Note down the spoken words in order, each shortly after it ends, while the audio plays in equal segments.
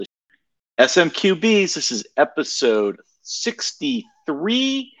SMQBs, this is episode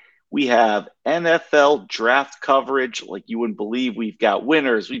 63. We have NFL draft coverage like you wouldn't believe. We've got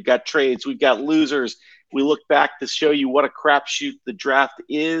winners, we've got trades, we've got losers. We look back to show you what a crapshoot the draft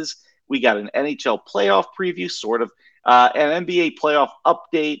is. We got an NHL playoff preview, sort of, an NBA playoff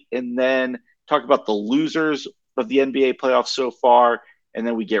update, and then talk about the losers of the NBA playoffs so far. And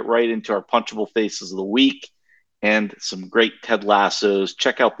then we get right into our punchable faces of the week and some great Ted Lassos.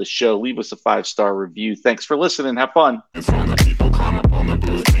 Check out the show. Leave us a 5-star review. Thanks for listening. Have fun. It's on the people, climb up on the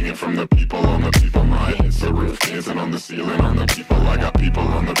booth, singing from the people on the people. My hits the roof, dancing on the ceiling on the people. I got people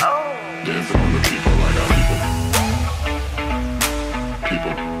on the dancing on the people. I got people.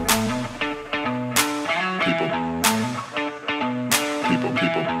 People.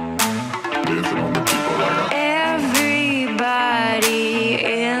 Dancing on the people. I got everybody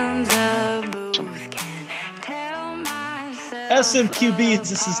in the booth can tell myself. SMQBs,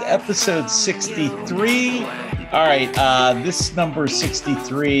 this is episode 63. All right, this number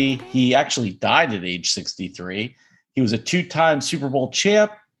 63, he actually died at age 63. He was a 2-time Super Bowl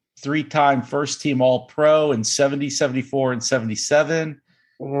champ, 3-time first-team All-Pro in 70, 74, and 77,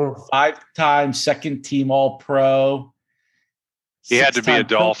 5-time second-team All-Pro. He had to be a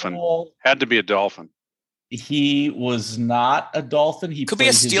Dolphin. Had to be a Dolphin. He was not a Dolphin. He could be a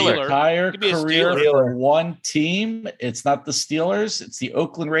his Steeler. Entire career for one team. It's not the Steelers. It's the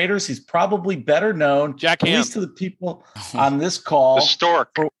Oakland Raiders. He's probably better known, Jack at Ham, least to the people on this call, The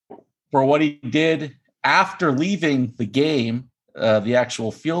Stork. for what he did after leaving the game, the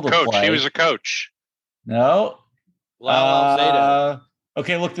actual field of Coach. play. He was a coach. No. Lyle Alzado.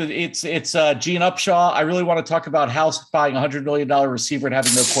 Okay, look, it's Gene Upshaw. I really want to talk about House buying $100 million receiver and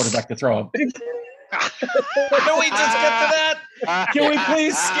having no quarterback to throw him. Can we just get to that? Can we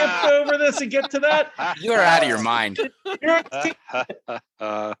please skip over this and get to that? You are out of your mind.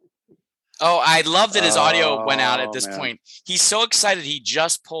 Oh, I love that his audio went out at this point. He's so excited he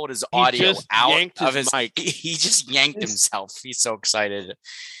just pulled his audio out of his mic. He just yanked himself. He's so excited.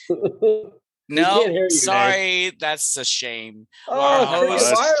 No, sorry, that's a shame.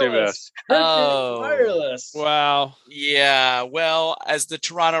 That's too bad. Wireless. Wow. Yeah, well, as the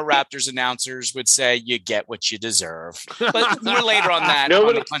Toronto Raptors announcers would say, you get what you deserve. But more later on that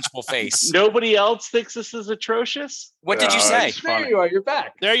on the punchable face. Nobody else thinks this is atrocious? What did you say? There you are. You're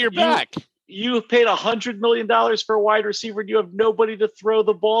back. There you're back. You have paid $100 million for a wide receiver and you have nobody to throw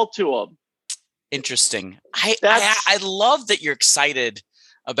the ball to him. Interesting. I love that you're excited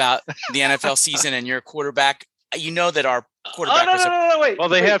about the NFL season and your quarterback. You know that our quarterback wait. Well,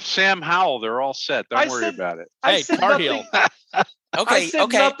 they have Sam Howell. They're all set. Don't worry about it. Hey, Tar Heel. I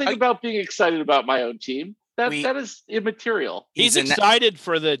said nothing about being excited about my own team. That is immaterial. He's excited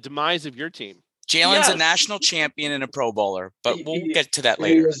for the demise of your team. Jalen's a national champion and a Pro Bowler, but we'll get to that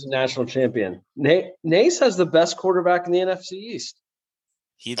later. He was a national champion. Nace has the best quarterback in the NFC East.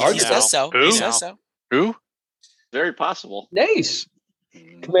 He says so. Who? He says so. Who? Very possible. Nace.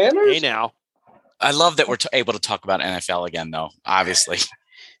 Commanders? Hey, now. I love that we're able to talk about NFL again, though, obviously.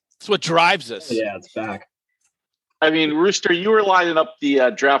 That's what drives us. Yeah, it's back. I mean, Rooster, you were lining up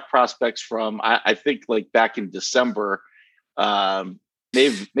the draft prospects from, I think, like back in December.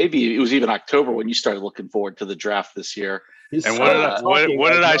 Maybe it was even October when you started looking forward to the draft this year. And what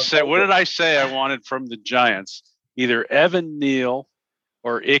did I say? What did I say I wanted from the Giants? Either Evan Neal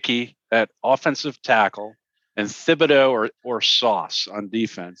or Icky at offensive tackle, and Thibodeau or Sauce on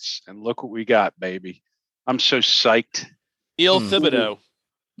defense. And look what we got, baby. I'm so psyched. Neil Thibodeau.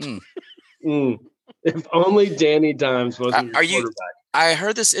 If only Danny Dimes wasn't your quarterback. I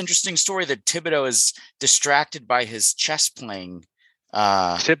heard this interesting story that Thibodeau is distracted by his chess playing.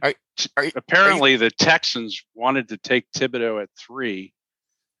 Apparently, the Texans wanted to take Thibodeau at 3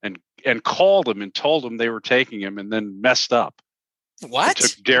 and called him and told him they were taking him and then messed up. What? They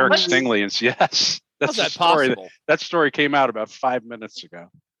took Derek Stingley and yes. That's How's that story. possible? That story came out about 5 minutes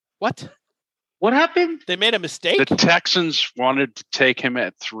ago. What? What happened? They made a mistake? The Texans wanted to take him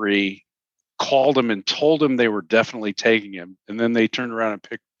at 3, called him and told him they were definitely taking him, and then they turned around and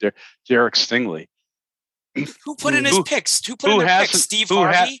picked Derek Stingley. Who put in his picks? Who put in their picks? Steve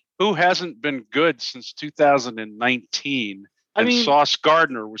Harvey? Who hasn't been good since 2019, and Sauce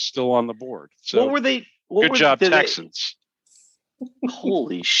Gardner was still on the board. So what were they? Good job, Texans.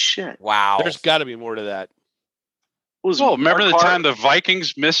 Holy shit. Wow. There's got to be more to that. Remember the time the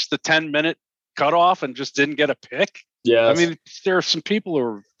Vikings missed the 10-minute cutoff and just didn't get a pick? Yeah. I mean, there are some people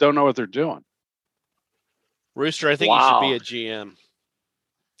who don't know what they're doing. Rooster, I think you should be a GM.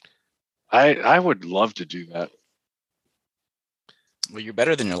 I would love to do that. Well, you're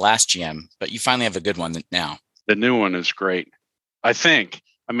better than your last GM, but you finally have a good one now. The new one is great. I think.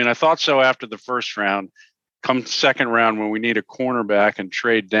 I mean, I thought so after the first round. Come second round, when we need a cornerback and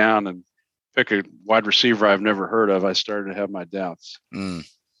trade down and pick a wide receiver I've never heard of, I started to have my doubts.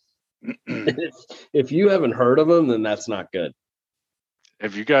 If you haven't heard of him, then that's not good.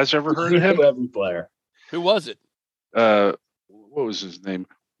 Have you guys ever heard of him? Every player. Who was it? What was his name?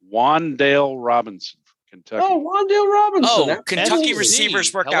 Wandale Robinson, Kentucky. Oh, Wandale Robinson. Oh, Kentucky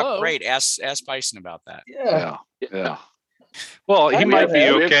receivers work out great. Ask Bison about that. Yeah. Well, he might be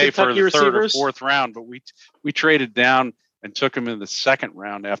okay for the third or fourth round, but we traded down and took him in the second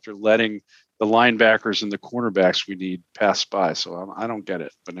round after letting the linebackers and the cornerbacks we need pass by. So I don't get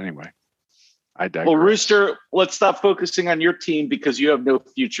it. But anyway, I digress. Well, Rooster, let's stop focusing on your team because you have no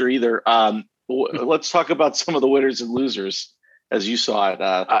future either. Let's talk about some of the winners and losers as you saw it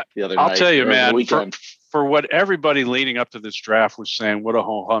the other night. I'll tell you, man, for what everybody leading up to this draft was saying, what a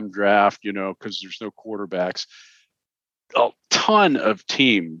ho-hum draft, because there's no quarterbacks. A ton of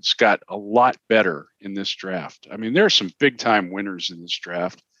teams got a lot better in this draft. I mean, there are some big time winners in this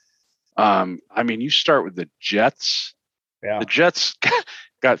draft. I mean, you start with the Jets. Yeah. The Jets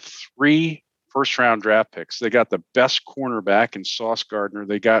got 3 first round draft picks. They got the best cornerback in Sauce Gardner.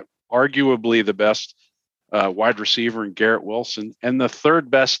 They got arguably the best wide receiver in Garrett Wilson, and the third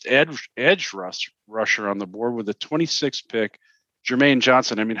best edge rusher on the board with a 26th pick, Jermaine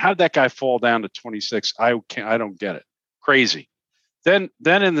Johnson. I mean, how did that guy fall down to 26? I don't get it. Crazy. Then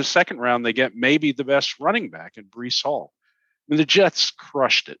in the second round, they get maybe the best running back in Breece Hall. I mean, the Jets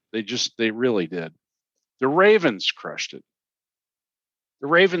crushed it. They really did. The Ravens crushed it. The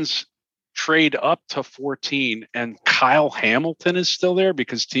Ravens trade up to 14, and Kyle Hamilton is still there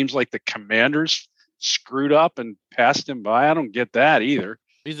because teams like the Commanders screwed up and passed him by. I don't get that either.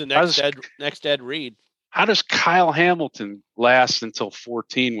 He's the next Ed Reed. How does Kyle Hamilton last until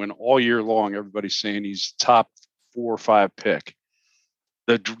 14 when all year long everybody's saying he's top 4 or 5 pick?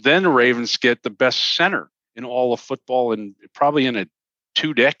 Then the Ravens get the best center in all of football and probably in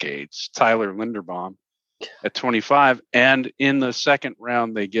 2 decades, Tyler Linderbaum at 25. And in the second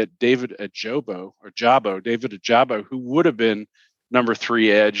round, they get David Ojabo, who would have been number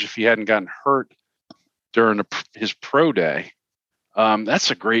 3 edge if he hadn't gotten hurt during his pro day.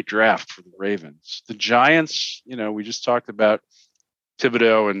 That's a great draft for the Ravens. The Giants, we just talked about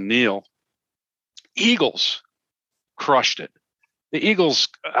Thibodeau and Neal. Eagles crushed it. The Eagles.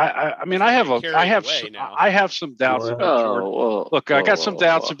 I have some doubts about Jordan. Look, I got some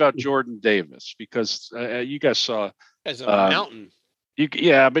doubts about Jordan Davis because you guys saw as a mountain.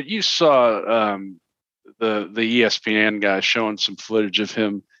 But you saw the ESPN guy showing some footage of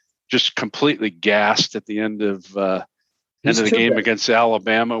him just completely gassed at the end of the game against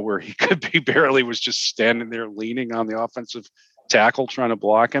Alabama, where he barely was just standing there leaning on the offensive tackle trying to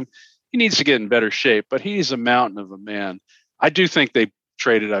block him. He needs to get in better shape, but he's a mountain of a man. I do think they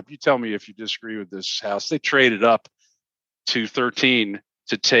traded up. You tell me if you disagree with this, House. They traded up to 13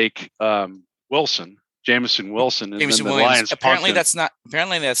 to take Jameson Wilson, and then the Lions. Apparently that's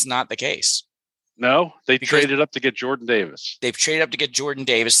not the case. No, they traded up to get Jordan Davis. They've traded up to get Jordan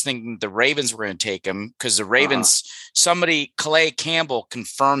Davis, thinking the Ravens were going to take him because the Ravens. Calais Campbell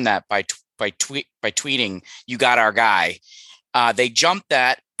confirmed that by tweeting, "You got our guy." They jumped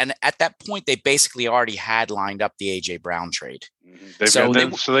that, and at that point, they basically already had lined up the AJ Brown trade.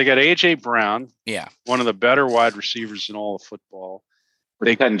 Mm-hmm. So they got AJ Brown, one of the better wide receivers in all of football.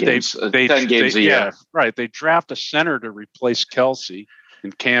 10 games a year. Yeah, right. They draft a center to replace Kelsey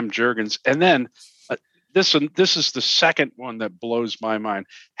and Cam Jurgens, and then this is the second one that blows my mind.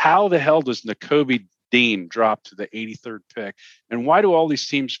 How the hell does Nakobe Dean drop to the 83rd pick, and why do all these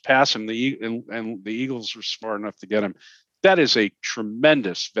teams pass him? And the Eagles were smart enough to get him. That is a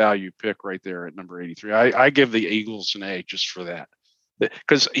tremendous value pick right there at number 83. I give the Eagles an A just for that,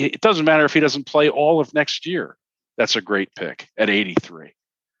 because it doesn't matter if he doesn't play all of next year. That's a great pick at 83.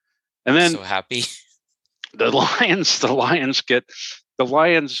 And then so happy. The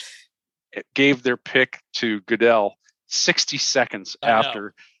Lions gave their pick to Goodell 60 seconds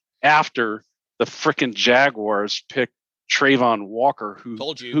after the frickin' Jaguars picked Trayvon Walker,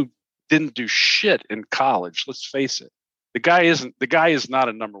 who didn't do shit in college. Let's face it. The guy is not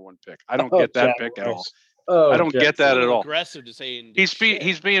a number 1 pick. I don't get that pick at all. I don't get that at all. Aggressive to say he's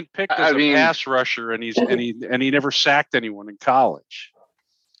being picked as a pass rusher, and he never sacked anyone in college.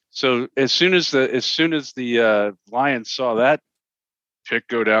 So as soon as the Lions saw that pick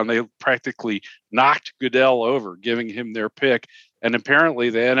go down, they practically knocked Goodell over, giving him their pick. And apparently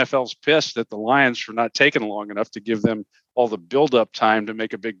the NFL's pissed at the Lions for not taking long enough to give them all the build-up time to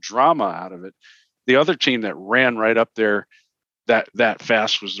make a big drama out of it. The other team that ran right up there that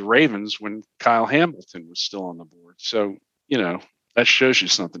fast was the Ravens when Kyle Hamilton was still on the board. So, That shows you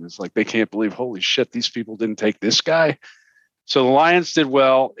something. It's like they can't believe, holy shit, these people didn't take this guy. So the Lions did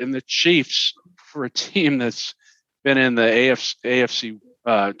well, and the Chiefs, for a team that's been in the AFC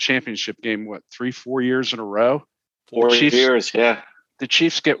championship game, 3-4 years in a row? 4 years, yeah. The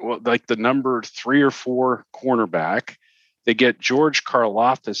Chiefs get like the number 3 or 4 cornerback. They get George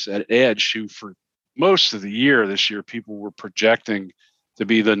Karlaftis at edge, who for most of the year this year, people were projecting to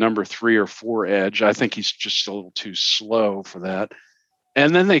be the number 3 or 4 edge. I think he's just a little too slow for that.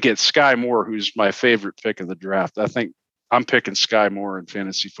 And then they get Sky Moore, who's my favorite pick of the draft. I think I'm picking Sky Moore in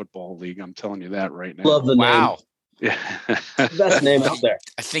Fantasy Football League. I'm telling you that right now. Love the Wow. Yeah. Best name out there.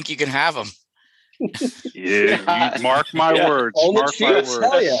 I think you can have him. Yeah, you mark my words. Only Mark my Chiefs,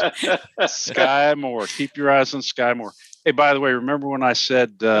 hell words. yeah. Sky Moore. Keep your eyes on Sky Moore. Hey, by the way, remember when I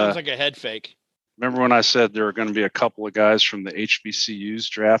said Sounds like a head fake. remember when I said there are going to be a couple of guys from the HBCUs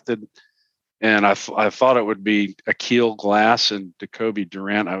drafted? And I thought it would be Akil Glass and Jacoby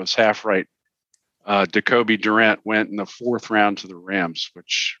Durant. I was half right. Jacoby Durant went in the 4th round to the Rams,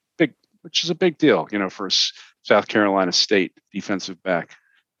 which is a big deal, for South Carolina State defensive back.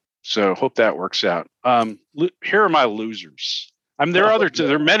 So hope that works out. Here are my losers. There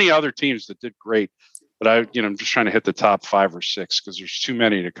are many other teams that did great, but I'm just trying to hit the top 5 or 6 because there's too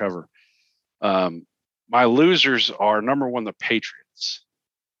many to cover. My losers are, number 1, the Patriots.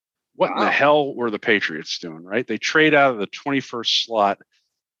 What in the hell were the Patriots doing, right? They trade out of the 21st slot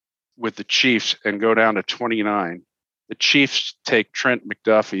with the Chiefs and go down to 29. The Chiefs take Trent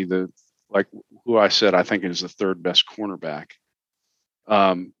McDuffie, who I said I think is the 3rd best cornerback.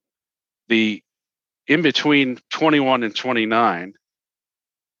 The in between 21 and 29,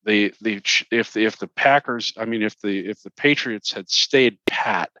 if the Packers, if the Patriots had stayed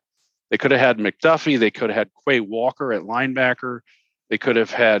pat, they could have had McDuffie, they could have had Quay Walker at linebacker, they could have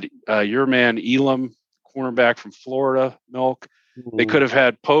had your man Elam, cornerback from Florida, Milk. They could have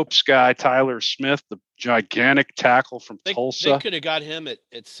had Pope's guy Tyler Smith, the gigantic tackle from Tulsa. They could have got him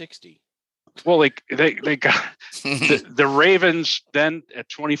at 60. Well, they got the Ravens then at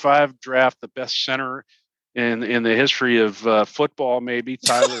 25 draft the best center in the history of football, maybe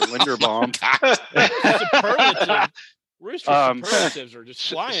Tyler Linderbaum. Superlatives are just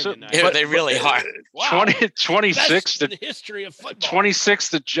flying tonight. Yeah, they really are. Wow. 26 the history of football. 26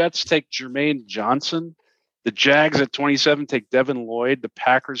 the Jets take Jermaine Johnson. The Jags at 27 take Devin Lloyd. The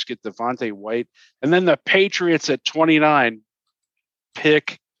Packers get Devontae White. And then the Patriots at 29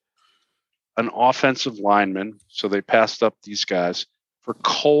 pick an offensive lineman. So they passed up these guys for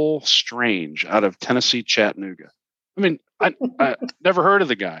Cole Strange out of Tennessee Chattanooga. I never heard of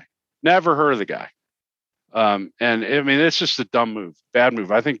the guy. And it's just a dumb move, bad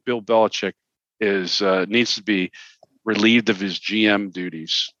move. I think Bill Belichick needs to be relieved of his GM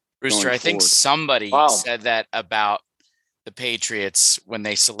duties. Rooster, I think somebody said that about the Patriots when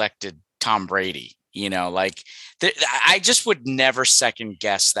they selected Tom Brady. I just would never second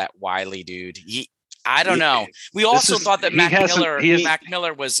guess that Wiley dude. I don't know. We also thought that Mac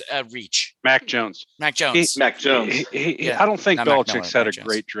Miller was a reach. Mac Jones. I don't think Belichick's had a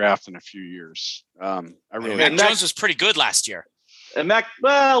great draft in a few years. Mac Jones was pretty good last year. And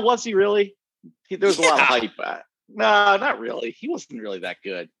was he really? There was a lot of hype. No, not really. He wasn't really that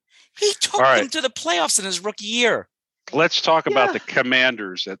good. He took them to the playoffs in his rookie year. Let's talk about the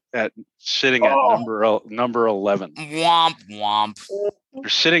Commanders at sitting at number 11. Womp womp. They're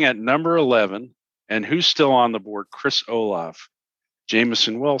sitting at number 11, and who's still on the board? Chris Olave,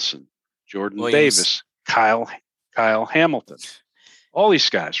 Jamison Wilson, Jordan Davis, Kyle Hamilton, all these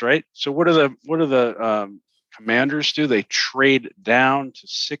guys, right? So what do the Commanders do? They trade down to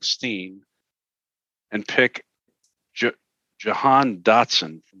 16 and pick Jahan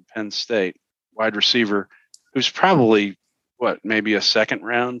Dotson from Penn State, wide receiver, who's probably maybe a second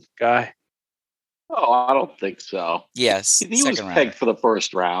round guy. Oh, I don't think so. Yes, he was pegged for the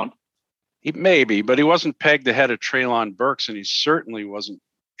first round. Maybe, but he wasn't pegged ahead of Treylon Burks, and he certainly wasn't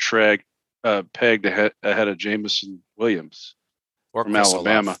pegged ahead of Jameson Williams from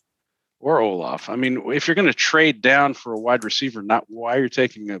Alabama or Olaf. If you're going to trade down for a wide receiver, not why you're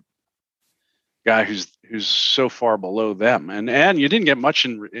taking a guy who's so far below them, and you didn't get much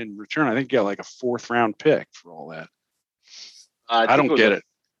in return. I think you got like a 4th round pick for all that. I don't get it.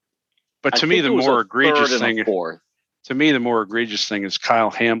 But to me, the more egregious thing is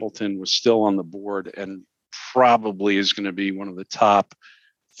Kyle Hamilton was still on the board and probably is going to be one of the top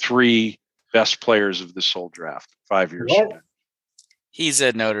 3 best players of this whole draft 5 years from now. He's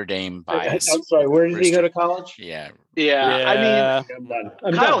a Notre Dame bias. I'm sorry, where did he go to college? Yeah.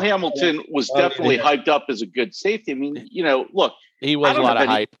 Kyle Hamilton was definitely hyped up as a good safety. Look, he was a lot of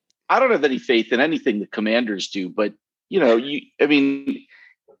hype. I don't have any faith in anything the Commanders do, but I mean,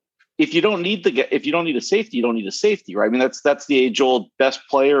 if you don't need a safety, you don't need a safety, right? I mean, that's the age old best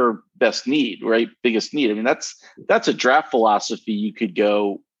player, best need, right? Biggest need. I mean, that's a draft philosophy you could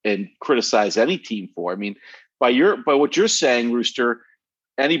go and criticize any team for. I mean, by what you're saying, Rooster,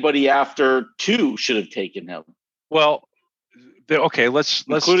 anybody after 2 should have taken him. Well, okay, let's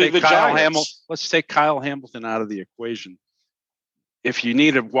Including take the Kyle Giants. Hamilton. Let's take Kyle Hamilton out of the equation. If you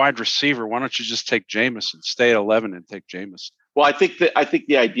need a wide receiver, why don't you just take Jameson? Stay at 11 and take Jameson. Well, I think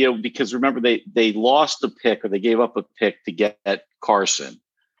the idea, because remember they lost a pick, or they gave up a pick to get Carson.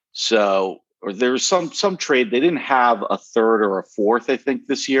 So, or there was some trade. They didn't have a third or a fourth, I think,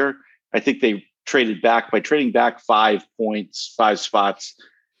 this year. I think they traded back by trading back 5 spots.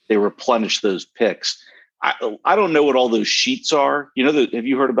 They replenished those picks. I don't know what all those sheets are. Have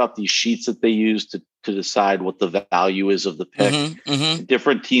you heard about these sheets that they use to decide what the value is of the pick? Mm-hmm.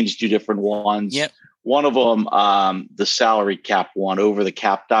 Different teams do different ones. Yep. One of them, the salary cap one,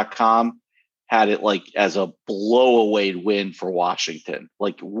 overthecap.com, had it like as a blow-away win for Washington,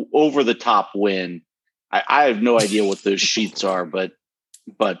 like over the top win. I have no idea what those sheets are, but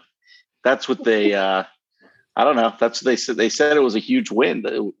that's what they. I don't know. That's what they said. They said it was a huge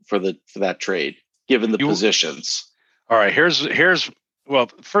win for that trade, given the positions. All right.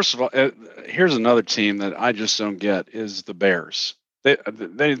 Well, first of all, here's another team that I just don't get is the Bears.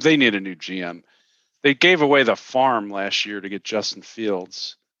 They need a new GM. They gave away the farm last year to get Justin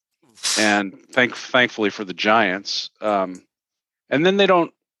Fields, and thankfully for the Giants. And then they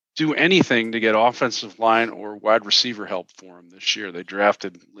don't do anything to get offensive line or wide receiver help for him this year. They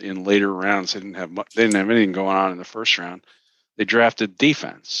drafted in later rounds. They didn't have anything going on in the first round. They drafted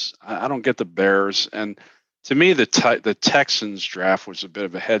defense. I don't get the Bears. And to me, the Texans draft was a bit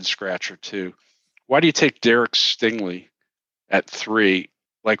of a head scratcher too. Why do you take Derek Stingley at 3?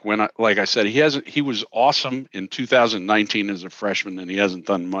 Like I said, he was awesome in 2019 as a freshman, and he hasn't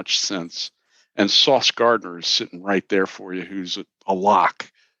done much since. And Sauce Gardner is sitting right there for you, who's a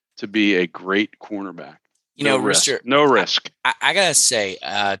lock to be a great cornerback. Rooster, no risk. I gotta say,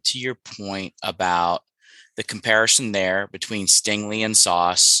 to your point about the comparison there between Stingley and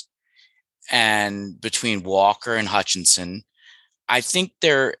Sauce, and between Walker and Hutchinson, I think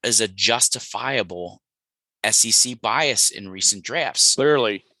there is a justifiable SEC bias in recent drafts.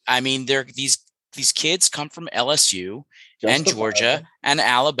 Clearly. I mean, these kids come from LSU and Georgia and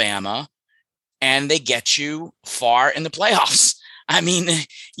Alabama, and they get you far in the playoffs. I mean,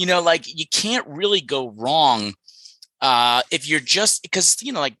 you can't really go wrong if you're just, because,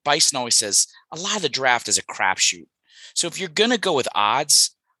 like Bison always says, a lot of the draft is a crapshoot. So if you're going to go with odds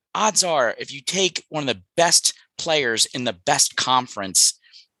are, if you take one of the best players in the best conference,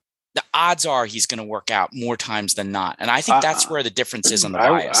 the odds are he's going to work out more times than not. And I think that's where the difference is on the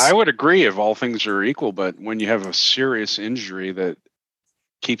bias. I would agree if all things are equal, but when you have a serious injury that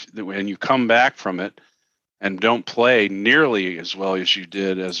when you come back from it and don't play nearly as well as you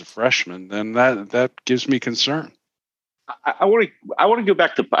did as a freshman, then that gives me concern. I want to go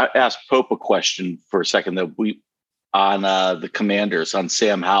back to ask Pope a question for a second, though. On the Commanders, on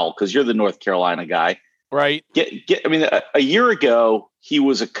Sam Howell, because you're the North Carolina guy. Right. I mean, a year ago, he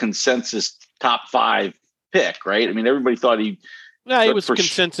was a consensus top 5 pick, right? I mean, everybody thought he was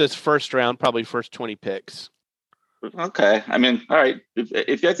consensus first round, probably first 20 picks. Okay. I mean, all right.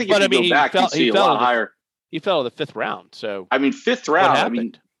 If I think if you go back, you see a lot higher. He fell to the 5th round. So, I mean, 5th round, I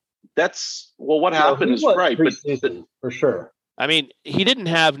mean, what happened is right. But for sure. I mean, he didn't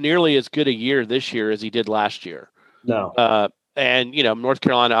have nearly as good a year this year as he did last year. No. And, North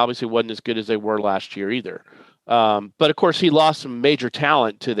Carolina obviously wasn't as good as they were last year either. But, of course, he lost some major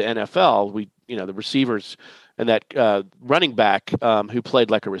talent to the NFL. The receivers and that running back who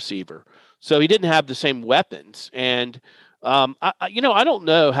played like a receiver. So he didn't have the same weapons. And, I don't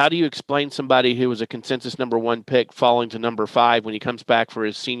know. How do you explain somebody who was a consensus number 1 pick falling to number 5 when he comes back for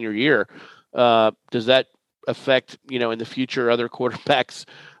his senior year? Does that affect, in the future, other quarterbacks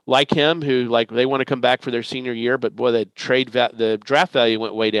like him who they want to come back for their senior year, but boy, the draft value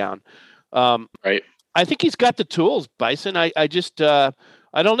went way down. Right. I think he's got the tools, Bison. I just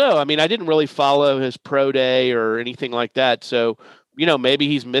I don't know. I mean, I didn't really follow his pro day or anything like that. So, maybe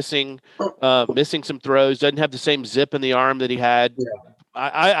he's missing some throws, doesn't have the same zip in the arm that he had. Yeah.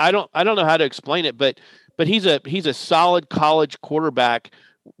 I don't know how to explain it, but he's a solid college quarterback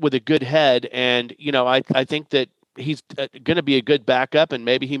with a good head. And, I think that he's going to be a good backup, and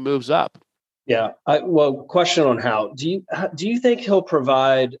maybe he moves up. Yeah. Question on how do you think he'll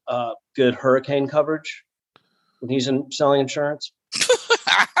provide good hurricane coverage when he's selling insurance?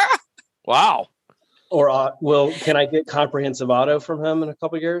 Wow. Or can I get comprehensive auto from him in a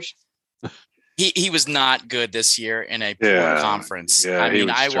couple of years? He was not good this year in a poor conference. Yeah, I mean,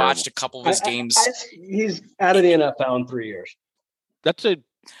 I terrible. watched a couple of his games. He's out of the NFL in 3 years. That's a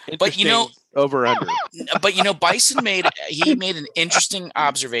interesting over under. But Bison made an interesting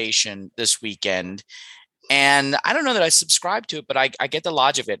observation this weekend, and I don't know that I subscribe to it, but I get the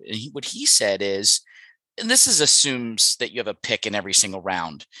logic of it. And what he said is, and this assumes that you have a pick in every single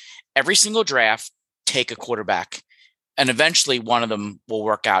round, every single draft, take a quarterback. And eventually one of them will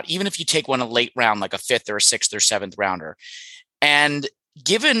work out, even if you take one a late round, like a 5th or a 6th or 7th rounder. And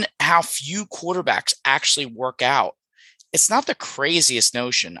given how few quarterbacks actually work out, it's not the craziest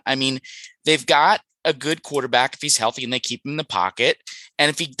notion. I mean, they've got a good quarterback if he's healthy and they keep him in the pocket. And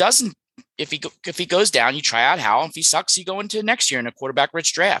if he doesn't, if he goes down, you try out Howell. If he sucks, you go into next year in a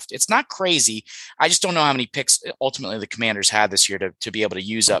quarterback-rich draft. It's not crazy. I just don't know how many picks ultimately the Commanders had this year to be able to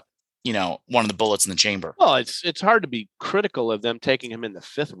use up one of the bullets in the chamber. Well, it's hard to be critical of them taking him in the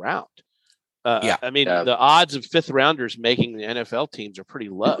 5th round. I mean, the odds of 5th rounders making the NFL teams are pretty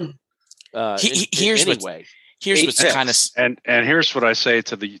low. Here's what's kind of and here's what I say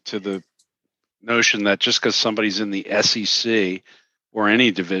to the notion that just because somebody's in the SEC or any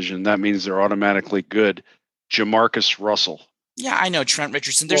division, that means they're automatically good. Jamarcus Russell. Yeah, I know Trent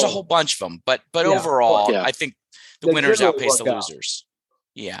Richardson. There's a whole bunch of them, but overall, I think the winners outpace the losers.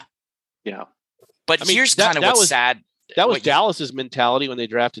 Yeah. Yeah. But here's kind of what's sad. That was Dallas's mentality when they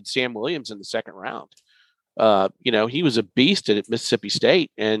drafted Sam Williams in the 2nd round. He was a beast at Mississippi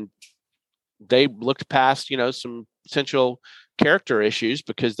State, and they looked past, some potential character issues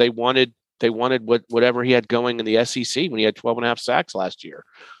because they wanted whatever he had going in the SEC when he had 12.5 sacks last year.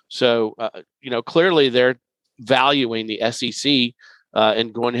 So, clearly they're valuing the SEC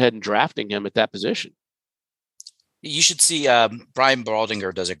and going ahead and drafting him at that position. You should see Brian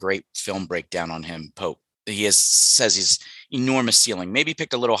Baldinger does a great film breakdown on him, Pope. Says he's enormous ceiling, maybe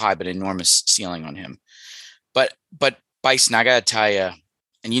picked a little high, but enormous ceiling on him. But Bison, I got to tell you,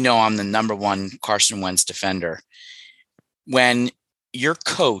 and I'm the number one Carson Wentz defender. When your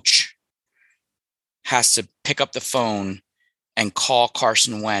coach has to pick up the phone and call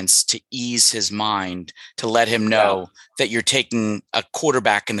Carson Wentz to ease his mind, to let him know that you're taking a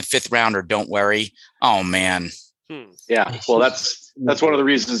quarterback in the 5th rounder, don't worry. Oh, man. Yeah, well, that's one of the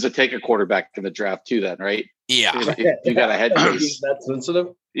reasons to take a quarterback in the draft too. Then, right? Yeah, you got a head case. That's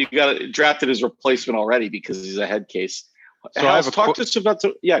sensitive. You got drafted his replacement already because he's a head case. So I have talk to us about.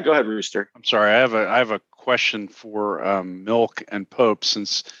 Go ahead, Rooster. I'm sorry. I have a question for Milk and Pope,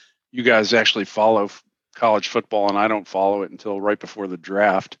 since you guys actually follow college football and I don't follow it until right before the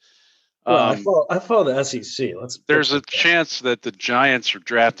draft. Well, I follow the SEC. There's a chance that the Giants are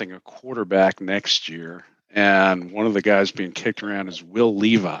drafting a quarterback next year. And one of the guys being kicked around is Will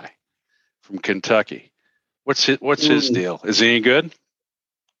Levi from Kentucky. What's his deal? Is he any good?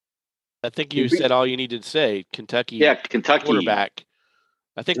 I think you said all you needed to say. Kentucky. Yeah, Kentucky quarterback.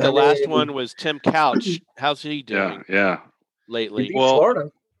 I think the last one was Tim Couch. How's he doing? Yeah. Lately.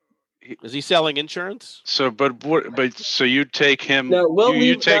 Florida. Is he selling insurance? So, so you take him? No,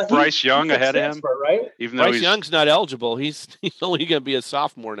 you take Bryce Young ahead of him, right? Even though Bryce Young's not eligible. He's only going to be a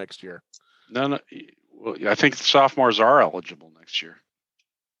sophomore next year. No. Well, I think sophomores are eligible next year.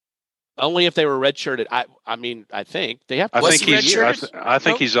 Only if they were redshirted. I think they have. I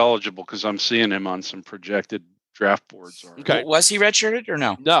think he's eligible because I'm seeing him on some projected draft boards. Okay. Was he redshirted or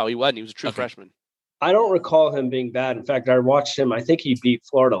no? No, he wasn't. He was a true freshman. I don't recall him being bad. In fact, I watched him. I think he beat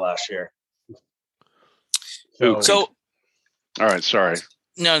Florida last year. So all right. Sorry.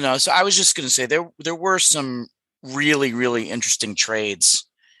 No. So I was just going to say there were some really, really interesting trades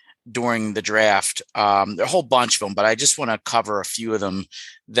during the draft. There are a whole bunch of them, but I just want to cover a few of them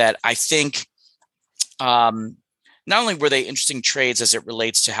that I think not only were they interesting trades as it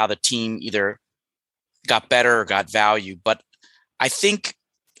relates to how the team either got better or got value, but I think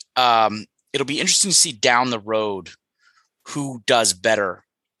it'll be interesting to see down the road who does better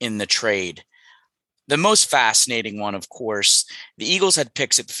in the trade. The most fascinating one, of course, the Eagles had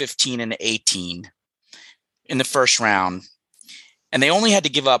picks at 15 and 18 in the 1st round, and they only had to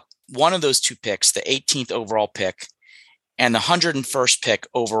give up one of those 2 picks, the 18th overall pick and the 101st pick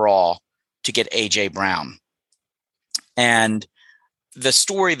overall, to get A.J. Brown. And the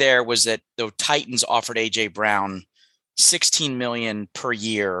story there was that the Titans offered A.J. Brown $16 million per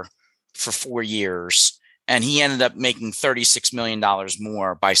year for 4 years, and he ended up making $36 million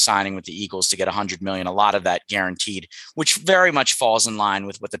more by signing with the Eagles to get $100 million, a lot of that guaranteed, which very much falls in line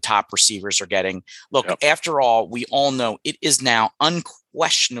with what the top receivers are getting. Look, after all, we all know it is now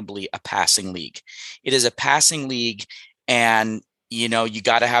unquestionably a passing league. It is a passing league, and you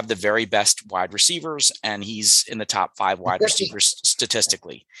got to have the very best wide receivers, and he's in the top 5 wide receivers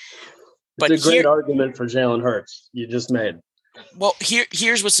statistically. But it's a great here, argument for Jalen Hurts you just made. well,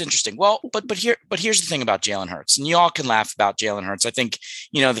 here's what's interesting. Well, but here's the thing about Jalen Hurts, and you all can laugh about Jalen Hurts. I think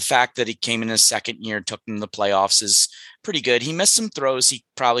the fact that he came in his second year and took them to the playoffs is pretty good. He missed some throws he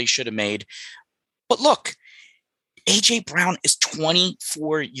probably should have made, but look, AJ Brown is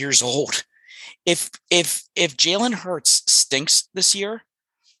 24 years old. If Jalen Hurts stinks this year,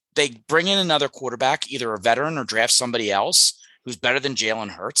 they bring in another quarterback, either a veteran or draft somebody else who's better than Jalen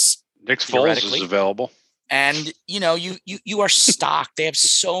Hurts. Nick Foles is available. And you are stocked. They have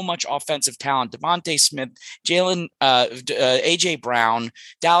so much offensive talent: Devontae Smith, Jalen, AJ Brown,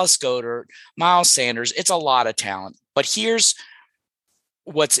 Dallas Goedert, Miles Sanders. It's a lot of talent. But here's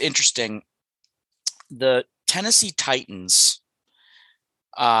what's interesting: the Tennessee Titans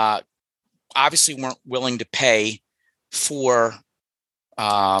obviously weren't willing to pay for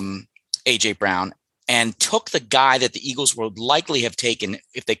AJ Brown, and took the guy that the Eagles would likely have taken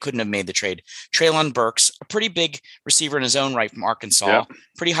if they couldn't have made the trade. Treylon Burks, a pretty big receiver in his own right from Arkansas,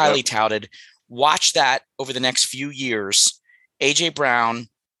 pretty highly touted. Watch that over the next few years, AJ Brown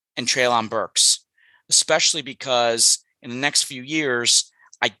and Treylon Burks, especially because in the next few years,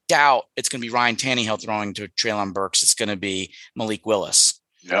 I doubt it's going to be Ryan Tannehill throwing to Treylon Burks. It's going to be Malik Willis.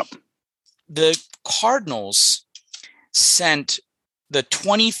 Yep. The Cardinals sent the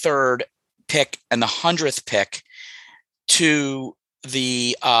 23rd pick and the 100th pick to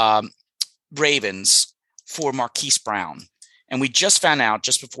the Ravens for Marquise Brown. And we just found out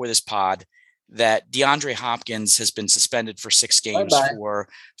just before this pod that DeAndre Hopkins has been suspended for 6 games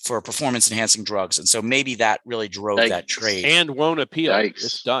for performance enhancing drugs. And so maybe that really drove that trade. And won't appeal. Yikes.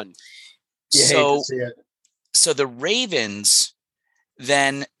 It's done. So the Ravens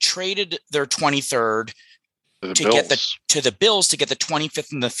then traded their 23rd to get the Bills to get the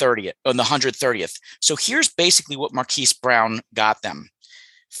 25th and the 30th and the 130th. So here's basically what Marquise Brown got them.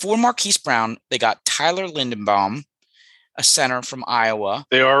 For Marquise Brown, they got Tyler Lindenbaum, a center from Iowa.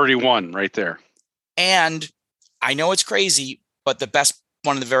 They already won right there. And I know it's crazy, but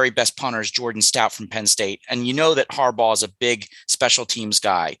one of the very best punters, Jordan Stout from Penn State. And you know that Harbaugh is a big special teams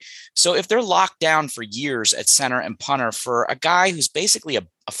guy. So if they're locked down for years at center and punter for a guy who's basically a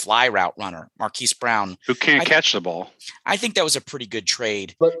fly route runner, Marquise Brown, who can't catch the ball, I think that was a pretty good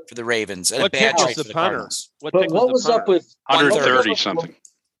trade for the Ravens and a bad trade for the Cardinals. What was up with 130 something?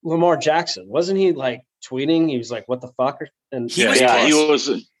 Lamar Jackson? Wasn't he like tweeting? He was like, "What the fuck?" And he was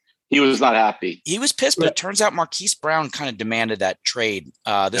not happy. He was pissed, but it turns out Marquise Brown kind of demanded that trade.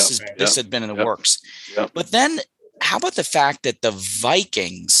 This had been in the works. Yep. But then how about the fact that the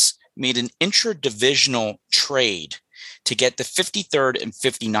Vikings made an intra-divisional trade to get the 53rd and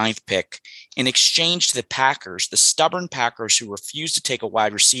 59th pick in exchange to the Packers, the stubborn Packers who refused to take a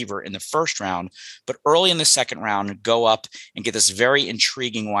wide receiver in the first round, but early in the second round go up and get this very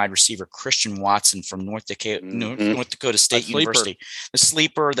intriguing wide receiver, Christian Watson from North Dakota State University, the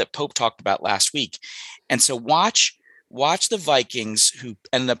sleeper that Pope talked about last week. And so watch the Vikings, who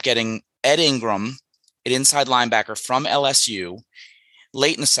ended up getting Ed Ingram, an inside linebacker from LSU,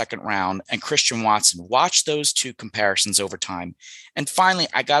 late in the second round, and Christian Watson. Watch those two comparisons over time. And finally,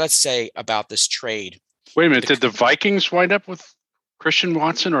 I got to say about this trade. Wait a minute. Did the Vikings wind up with Christian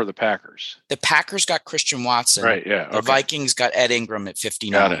Watson or the Packers? The Packers got Christian Watson. Right, yeah. The Vikings got Ed Ingram at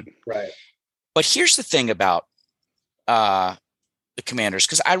 59. Got it. Right. But here's the thing about the Commanders,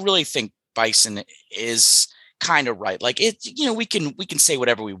 because I really think Bison is kind of right. Like we can say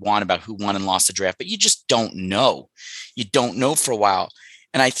whatever we want about who won and lost the draft, but you just don't know. You don't know for a while.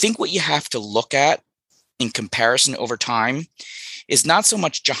 And I think what you have to look at in comparison over time is not so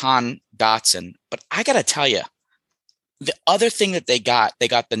much Jahan Dotson, but I got to tell you, the other thing that they got the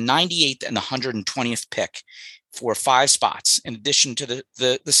 98th and the 120th pick for 5 spots in addition to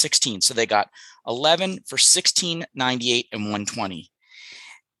the 16. So they got 11 for 16, 98, and 120.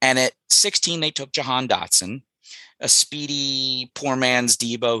 And at 16, they took Jahan Dotson, a speedy poor man's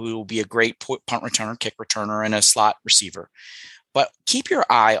Debo, who will be a great punt returner, kick returner, and a slot receiver. But keep your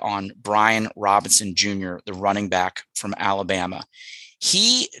eye on Brian Robinson Jr., the running back from Alabama.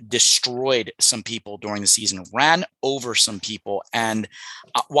 He destroyed some people during the season, ran over some people. And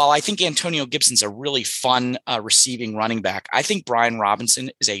while I think Antonio Gibson's a really fun receiving running back, I think Brian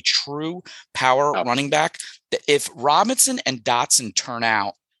Robinson is a true power running back. If Robinson and Dotson turn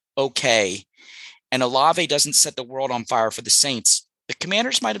out okay, and Olave doesn't set the world on fire for the Saints, the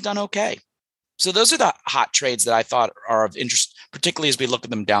Commanders might have done okay. So those are the hot trades that I thought are of interest, particularly as we look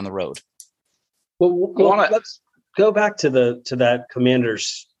at them down the road. Well, let's go back to that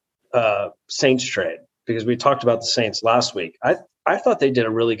Commanders Saints trade, because we talked about the Saints last week. I thought they did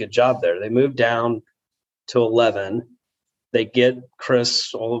a really good job there. They moved down to 11. They get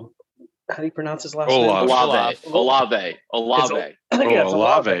Chris how do you pronounce his last Olave. name? Olave. Yeah, it's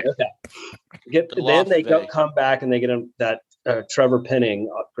Olave. Okay. Then they come back and they get him that Trevor Penning,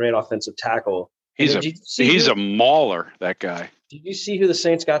 great offensive tackle. He's a mauler, that guy. Did you see who the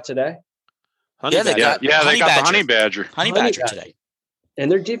Saints got today? Yeah, they got they got the Honey Badger. Honey Badger today.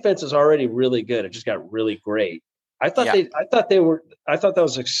 And their defense is already really good. It just got really great. I thought that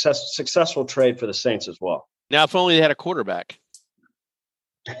was a successful trade for the Saints as well. Now, if only they had a quarterback.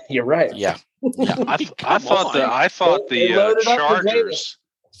 You're right. Yeah. I thought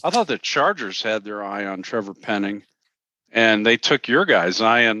the Chargers had their eye on Trevor Penning, and they took your guy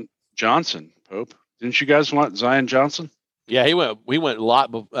Zion Johnson. Pope, didn't you guys want Zion Johnson? Yeah, we went a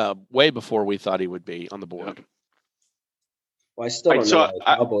lot way before we thought he would be on the board. Yeah. Well, I still don't know why the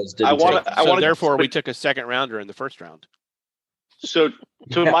Cowboys didn't therefore, we took a second rounder in the first round. So,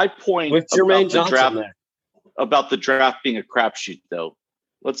 my point with Jermaine Johnson about the draft being a crapshoot, though,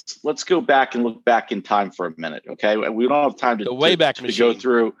 let's go back and look back in time for a minute, okay? We don't have time to go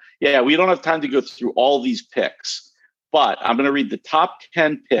through. Yeah, we don't have time to go through all these picks, but I'm going to read the top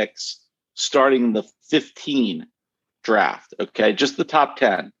 10 picks starting in the 15 draft, okay? Just the top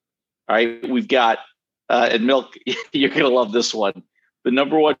 10. All right, we've got and Milk, you're going to love this one. The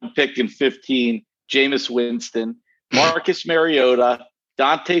number 1 pick in 15, Jameis Winston, Marcus Mariota,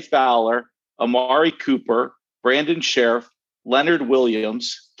 Dante Fowler, Amari Cooper, Brandon Sheriff, Leonard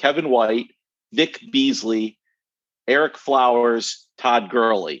Williams, Kevin White, Vic Beasley, Eric Flowers, Todd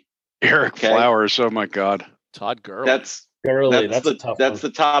Gurley. Flowers, oh my God. Todd Gurley. That's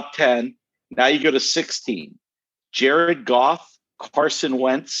the top 10. Now you go to 16. Jared Goff, Carson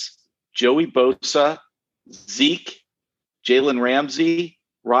Wentz, Joey Bosa, Zeke, Jalen Ramsey,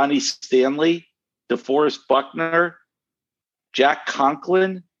 Ronnie Stanley, DeForest Buckner, Jack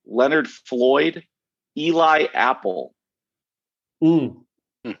Conklin, Leonard Floyd, Eli Apple.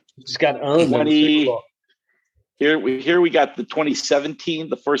 Just got on 20. Here we got the 2017,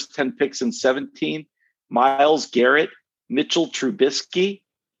 the first 10 picks in 17. Myles Garrett, Mitchell Trubisky,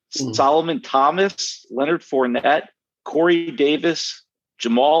 Solomon Thomas, Leonard Fournette, Corey Davis,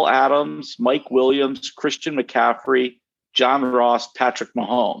 Jamal Adams, Mike Williams, Christian McCaffrey, John Ross, Patrick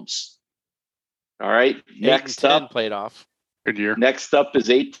Mahomes. All right. Next up, played off. Good year. Next up is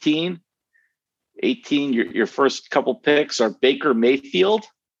 18. 18, your first couple picks are Baker Mayfield,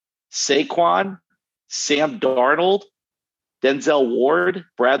 Saquon, Sam Darnold, Denzel Ward,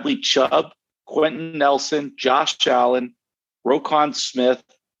 Bradley Chubb, Quentin Nelson, Josh Allen, Roquan Smith,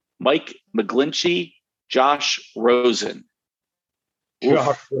 Mike McGlinchey, Josh Rosen.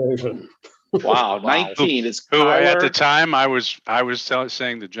 Wow, 19 is who Kyler. at the time I was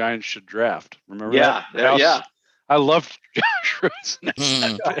saying the Giants should draft. Remember that? Yeah. I loved Josh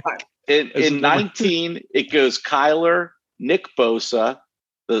Rosen. In 19, it goes Kyler, Nick Bosa.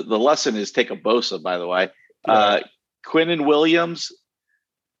 The lesson is take a Bosa, by the way. Quinnen Williams,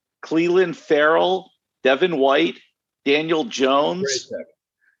 Cleveland Farrell, Devin White, Daniel Jones.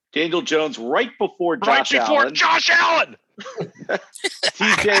 Daniel Jones right before Josh Allen.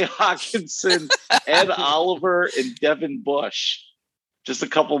 TJ Hawkinson, Ed Oliver, and Devin Bush. Just a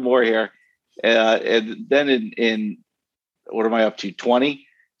couple more here. And then in what am I up to? 20?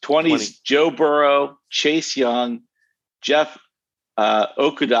 20's Joe Burrow, Chase Young, Jeff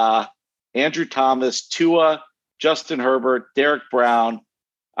Okudah, Andrew Thomas, Tua, Justin Herbert, Derek Brown,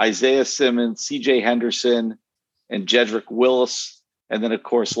 Isaiah Simmons, CJ Henderson, and Jedrick Willis. And then, of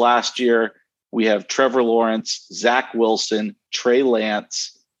course, last year, we have Trevor Lawrence, Zach Wilson, Trey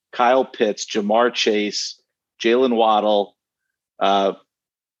Lance, Kyle Pitts, Jamar Chase, Jalen Waddle. I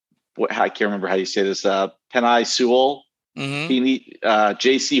can't remember how you say this. Penei Sewell,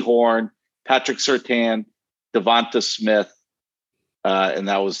 J.C. Horn, Patrick Surtain, Devonta Smith, and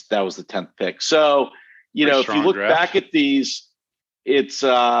that was the 10th pick. So, if you look back at these, it's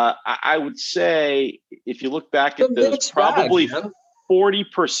I would say if you look back at those, probably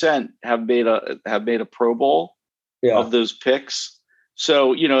 40% have made a Pro Bowl of those picks.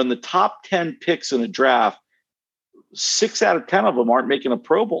 So, in the top 10 picks in a draft, 6 out of 10 of them aren't making a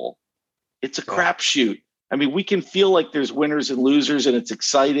Pro Bowl. It's a crapshoot. I mean, we can feel like there's winners and losers, and it's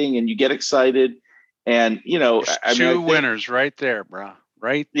exciting, and you get excited. And two winners right there, bro.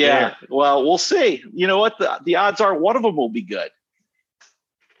 Right there. Yeah. Well, we'll see. You know what? The odds are one of them will be good.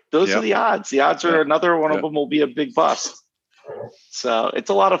 Those are the odds. The odds are another one of them will be a big bust. So it's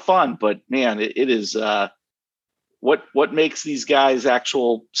a lot of fun, but man, it is what makes these guys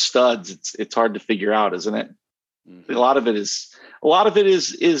actual studs. It's hard to figure out, isn't it? Mm-hmm. A lot of it is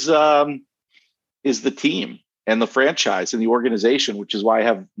the team and the franchise and the organization, which is why I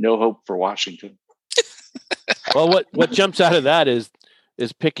have no hope for Washington. Well, what jumps out of that is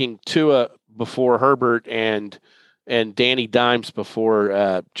is picking Tua before Herbert and Danny Dimes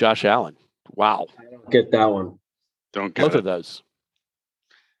before Josh Allen. Wow. I don't get that one. Don't get Both it. of those.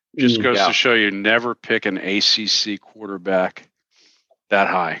 Just goes Yeah. to show you, never pick an ACC quarterback that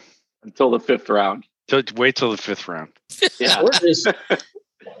high. Until the 5th round. Wait till the 5th round. Yeah. Or just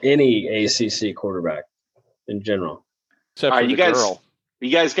any ACC quarterback in general. Except All for right, the girl. You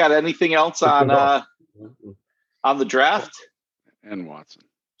guys got anything else on the draft? And Watson.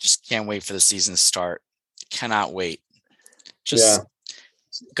 Just can't wait for the season to start. Cannot wait. Just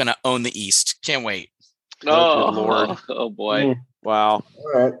gonna own the East. Can't wait. Oh, good Lord. Oh boy. Wow.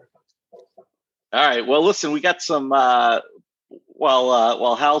 All right. All right. Well, listen, we got some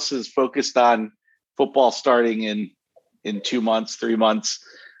while House is focused on football starting in 2 months, 3 months.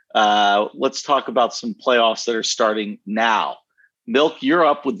 Let's talk about some playoffs that are starting now. Milk, you're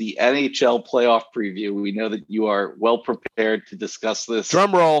up with the NHL playoff preview. We know that you are well prepared to discuss this.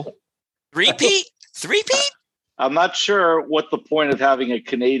 Drum roll. Three-peat? I'm not sure what the point of having a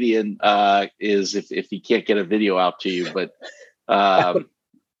Canadian is if he can't get a video out to you, but I don't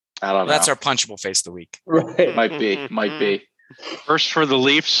know. That's our punchable face of the week. Right. Might be. First for the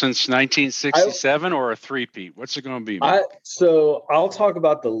Leafs since 1967 or a three-peat? What's it going to be? Man? So I'll talk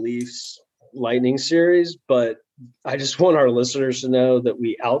about the Leafs Lightning series, but I just want our listeners to know that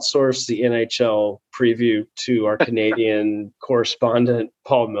we outsourced the NHL preview to our Canadian correspondent,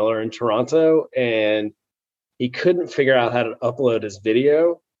 Paul Miller in Toronto, and he couldn't figure out how to upload his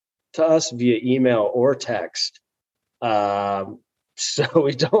video to us via email or text. So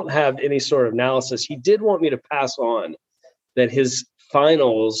we don't have any sort of analysis. He did want me to pass on that his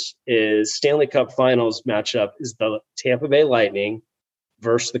finals is Stanley Cup finals matchup is the Tampa Bay Lightning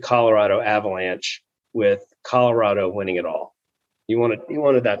versus the Colorado Avalanche, with Colorado winning it all. He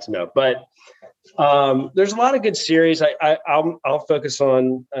wanted that to know. But there's a lot of good series. I'll focus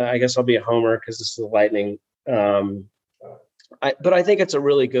on. I guess I'll be a homer because this is the Lightning. But I think it's a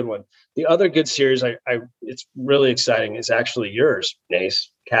really good one. The other good series, it's really exciting, is actually yours, Nace,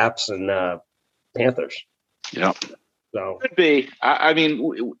 Caps and Panthers. Yeah. So Could be. I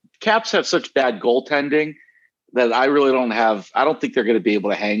mean, Caps have such bad goaltending that I really don't think they're going to be able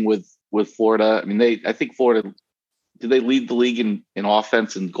to hang with Florida. I mean, I think Florida, did they lead the league in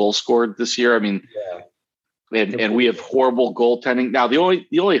offense and goal scored this year? I mean, yeah. and we have horrible goaltending. Now, the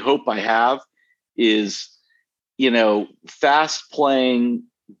only hope I have is, fast playing,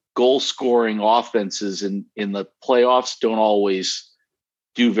 goal scoring offenses in the playoffs don't always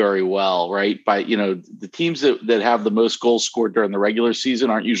do very well, right? The teams that have the most goals scored during the regular season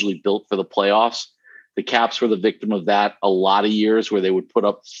aren't usually built for the playoffs. The Caps were the victim of that a lot of years, where they would put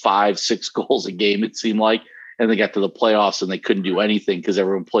up 5-6 goals a game, it seemed like, and they got to the playoffs and they couldn't do anything because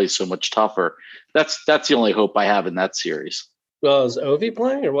everyone plays so much tougher. That's the only hope I have in that series. Well, is Ovi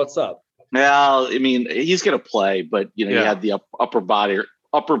playing or what's up? Well, I mean, he's going to play, but he had the upper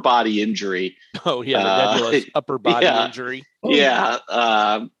body injury. Oh, yeah, the nebulous upper body injury.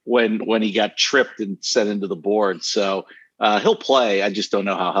 Yeah, when he got tripped and sent into the board. So he'll play. I just don't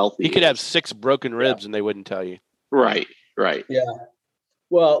know how healthy he could have 6 broken ribs and they wouldn't tell you. Right. Yeah.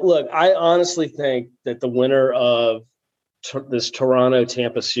 Well, look, I honestly think that the winner of this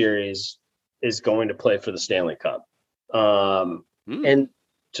Toronto-Tampa series is going to play for the Stanley Cup. And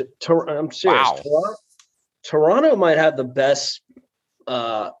I'm serious. Wow. Toronto might have the best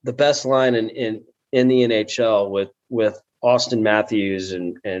line in the NHL with Austin Matthews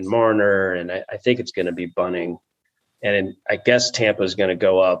and Marner, and I think it's going to be Bunning. And I guess Tampa is going to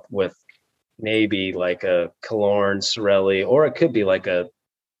go up with maybe like a Killorn, Cirelli, or it could be like a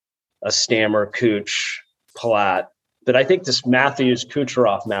Stammer, Cooch, Palat. But I think this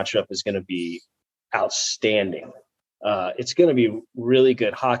Matthews-Kucherov matchup is going to be outstanding. It's going to be really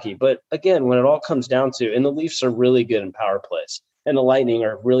good hockey. But again, when it all comes down to, and the Leafs are really good in power plays, and the Lightning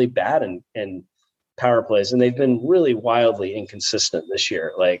are really bad in power plays, and they've been really wildly inconsistent this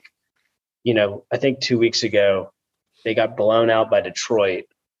year. Like, I think 2 weeks ago, they got blown out by Detroit,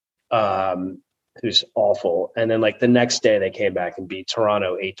 who's awful. And then like the next day they came back and beat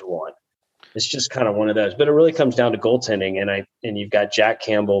Toronto 8-1. It's just kind of one of those, but it really comes down to goaltending. And you've got Jack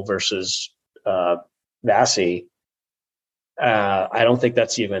Campbell versus Vassy. I don't think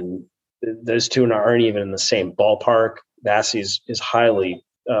that's even, those two aren't even in the same ballpark. Vassy is highly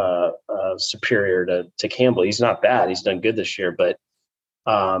superior to Campbell. He's not bad. He's done good this year, but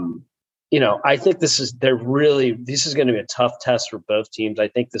I think this is going to be a tough test for both teams. I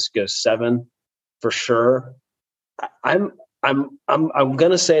think this goes 7 for sure. I'm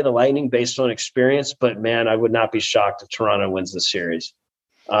going to say the Lightning based on experience, but man, I would not be shocked if Toronto wins the series.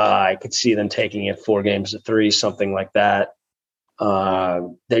 I could see them taking it 4-3, something like that.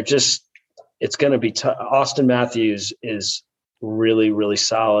 They're just, it's going to be tough. Austin Matthews is really, really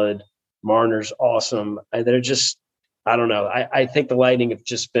solid. Marner's awesome. And they're just, I don't know. I think the Lightning have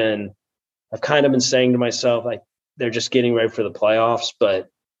just been, I've kind of been saying to myself, they're just getting ready for the playoffs, but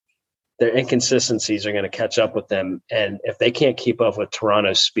their inconsistencies are going to catch up with them. And if they can't keep up with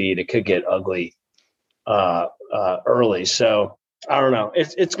Toronto's speed, it could get ugly early. So I don't know.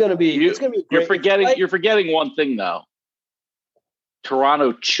 It's going to be, it's going to be great. You're forgetting one thing though.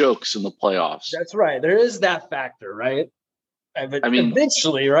 Toronto chokes in the playoffs. That's right. There is that factor, right?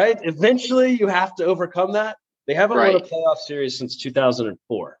 Eventually, right? Eventually you have to overcome that. They haven't won a playoff series since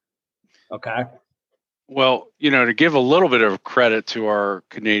 2004. Okay. Well, to give a little bit of credit to our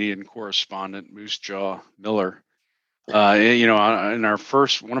Canadian correspondent, Moose Jaw Miller, in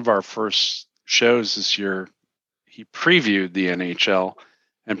one of our first shows this year, he previewed the NHL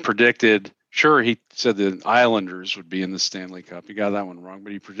and predicted. Sure, he said the Islanders would be in the Stanley Cup. He got that one wrong,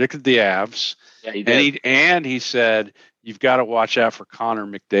 but he predicted the Avs. Yeah, he did. And he said you've got to watch out for Connor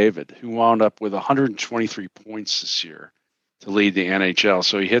McDavid, who wound up with 123 points this year to lead the NHL.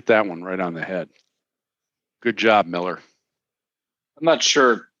 So he hit that one right on the head. Good job, Miller. I'm not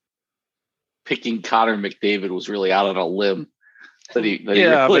sure picking Connor McDavid was really out on a limb. But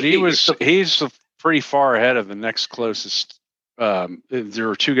he's pretty far ahead of the next closest. There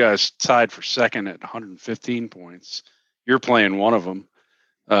were two guys tied for second at 115 points. You're playing one of them,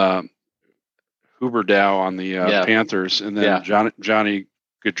 Huberdeau on the Panthers, and then Johnny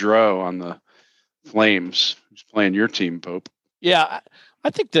Gaudreau on the Flames, who's playing your team, Pope. Yeah,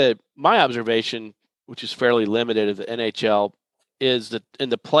 I think my observation, which is fairly limited of the NHL, is that in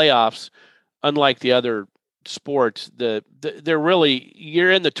the playoffs, unlike the other sports, they're really,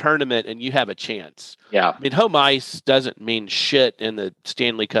 you're in the tournament and you have a chance. Yeah. I mean, home ice doesn't mean shit in the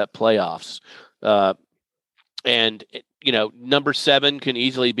Stanley Cup playoffs. And number 7 can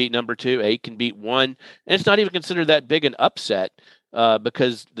easily beat number 2, 8 can beat 1. And it's not even considered that big an upset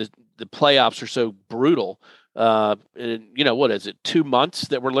because the playoffs are so brutal. And what is it, 2 months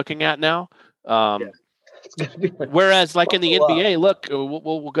that we're looking at now? Whereas like in the NBA, look,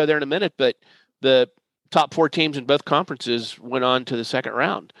 we'll go there in a minute, but the top 4 teams in both conferences went on to the second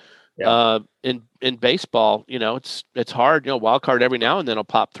round. Yeah. In baseball, it's hard, wild card every now and then will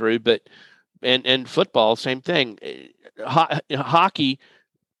pop through, but and football, same thing. Hockey,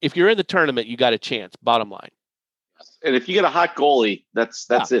 if you're in the tournament, you got a chance, bottom line. And if you get a hot goalie, that's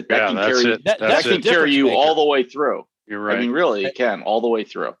it. That can carry you all the way through. You're right. I mean, really, it can all the way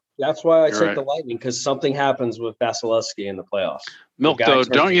through. That's why I take the Lightning, because something happens with Vasilevsky in the playoffs. Milk, though,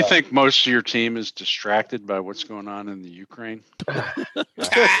 don't you think most of your team is distracted by what's going on in the Ukraine?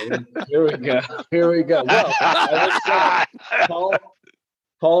 Here we go. Well,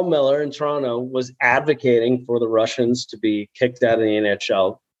 Paul Miller in Toronto was advocating for the Russians to be kicked out of the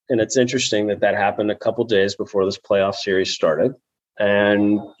NHL. And it's interesting that happened a couple days before this playoff series started.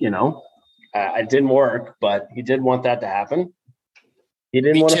 And, it didn't work, but he did want that to happen. He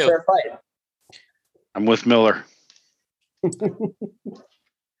didn't want a fair fight. I'm with Miller. All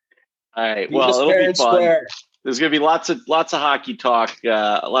right. Well, it'll be fun. There's going to be lots of hockey talk,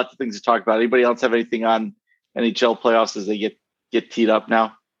 lots of things to talk about. Anybody else have anything on NHL playoffs as they get teed up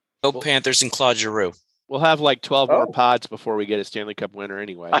now? Go Panthers and Claude Giroux. We'll have like 12 more pods before we get a Stanley Cup winner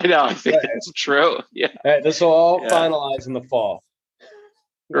anyway. I know. I think that's true. Yeah. All right, this will all finalize in the fall.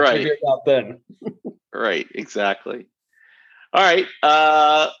 Right. Out then. Right. Exactly. All right.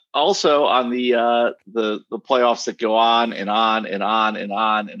 Also on the playoffs that go on and on and on and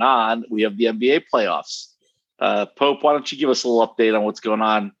on and on, we have the NBA playoffs. Pope, why don't you give us a little update on what's going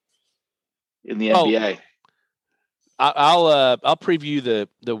on in the NBA? I'll preview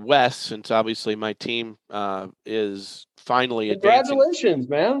the West, since obviously my team is finally advancing. Congratulations,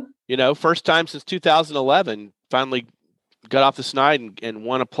 man! First time since 2011, finally got off the snide and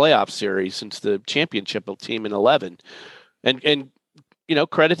won a playoff series since the championship team in 11. And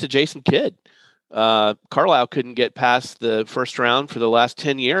credit to Jason Kidd. Carlisle couldn't get past the first round for the last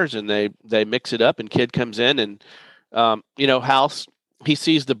 10 years, and they mix it up, and Kidd comes in and House, he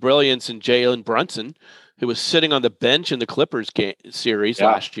sees the brilliance in Jalen Brunson, who was sitting on the bench in the Clippers series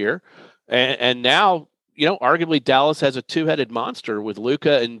last year. And now, arguably Dallas has a two-headed monster with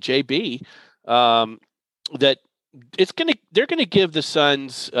Luka and JB that they're going to give the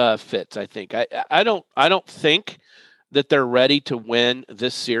Suns fits. I think. I don't think that they're ready to win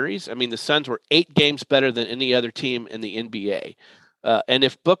this series. I mean, the Suns were 8 games better than any other team in the NBA. And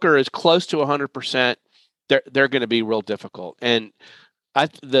if Booker is close to 100%, they're going to be real difficult. And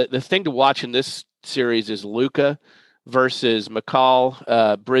the thing to watch in this series is Luka versus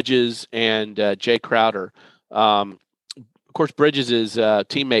McCall, Bridges, and Jay Crowder. of course, Bridges is a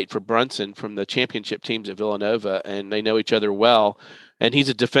teammate for Brunson from the championship teams at Villanova, and they know each other well. And he's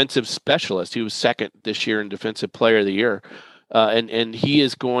a defensive specialist. He was second this year in Defensive Player of the Year. And he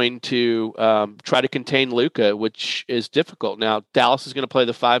is going to try to contain Luka, which is difficult. Now, Dallas is going to play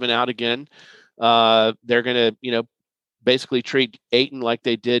the 5 and out again. They're going to, basically treat Ayton like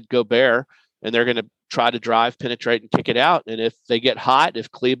they did Gobert, and they're going to try to drive, penetrate, and kick it out. And if they get hot, if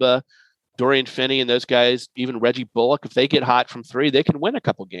Kleba, Dorian Finney, and those guys, even Reggie Bullock, if they get hot from 3, they can win a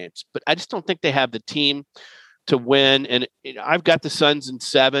couple games. But I just don't think they have the team to win. And I've got the Suns in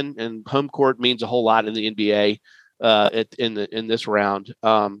 7, and home court means a whole lot in the NBA in this round.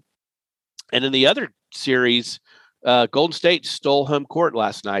 And in the other series, Golden State stole home court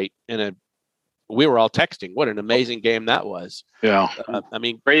last night we were all texting. What an amazing game that was. Yeah.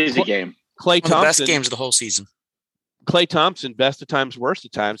 Crazy game. Klay Thompson, One of the best games of the whole season. Klay Thompson, best of times, worst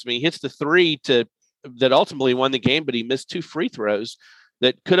of times. He hits the 3 that ultimately won the game, but he missed 2 free throws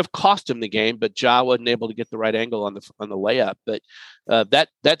that could have cost him the game, but Ja wasn't able to get the right angle on the layup. But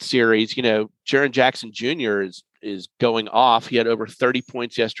that series, Jaren Jackson Jr. is going off. He had over 30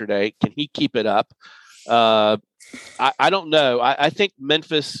 points yesterday. Can he keep it up? I don't know. I think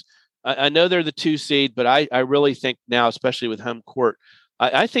Memphis. I know they're the 2 seed, but I really think now, especially with home court,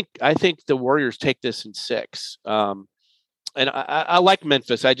 I think the Warriors take this in 6. And I like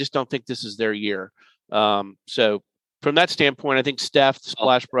Memphis. I just don't think this is their year. So from that standpoint, I think Steph, the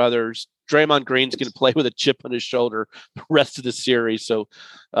Splash Brothers, Draymond Green's going to play with a chip on his shoulder the rest of the series. So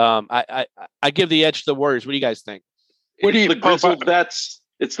I give the edge to the Warriors. What do you guys think? What do you? The grizzled vets.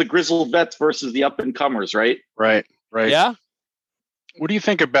 It's the grizzled vets versus the up and comers, right? Right. Yeah. What do you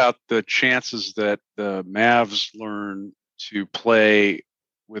think about the chances that the Mavs learn to play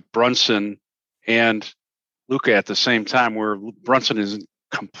with Brunson and Luka at the same time, where Brunson is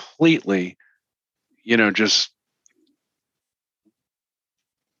completely, just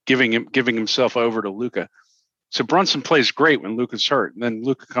giving himself over to Luka? So Brunson plays great when Luka's hurt, and then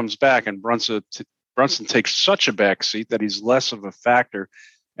Luka comes back, and Brunson takes such a back seat that he's less of a factor.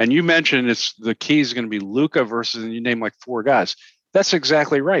 And you mentioned the key is going to be Luka versus, and you name like 4 guys. That's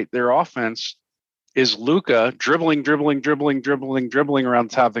exactly right. Their offense is Luka dribbling around the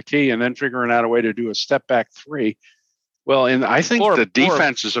top of the key and then figuring out a way to do a step back 3. Well, and I think the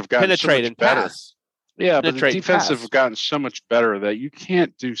defenses have gotten so much better. Pass. Yeah, but the defenses have gotten so much better that you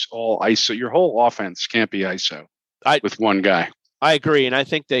can't do all ISO. Your whole offense can't be ISO with one guy. I agree, and I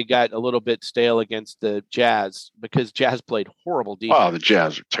think they got a little bit stale against the Jazz because Jazz played horrible defense. Oh, the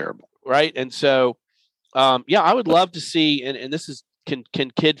Jazz are terrible. Right, and so I would love to see, and this is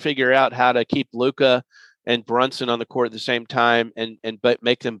can Kidd figure out how to keep Luka and Brunson on the court at the same time but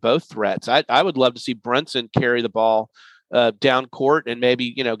make them both threats. I would love to see Brunson carry the ball down court and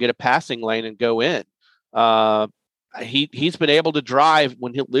maybe get a passing lane and go in. He's been able to drive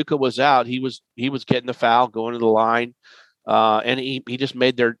when Luka was out. He was getting the foul, going to the line, and he just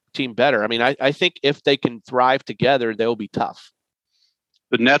made their team better. I think if they can thrive together, they'll be tough.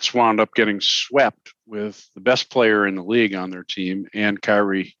 The Nets wound up getting swept with the best player in the league on their team and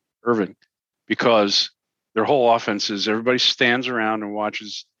Kyrie Irving, because their whole offense is everybody stands around and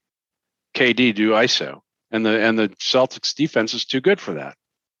watches KD do ISO, and the Celtics defense is too good for that.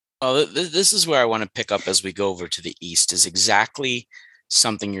 Well, this is where I want to pick up as we go over to the East, is exactly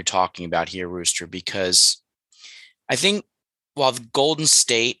something you're talking about here, Rooster, because I think while the Golden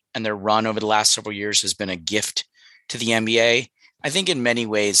State and their run over the last several years has been a gift to the NBA, I think in many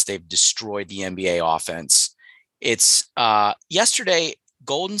ways they've destroyed the NBA offense. It's yesterday,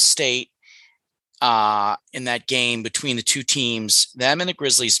 Golden State in that game between the 2 teams, them and the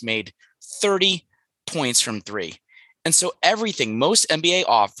Grizzlies made 30 points from 3. And so most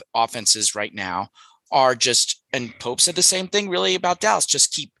NBA offenses right now are just, and Pope said the same thing really about Dallas,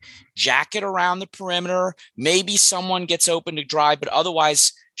 just keep jacket around the perimeter. Maybe someone gets open to drive, but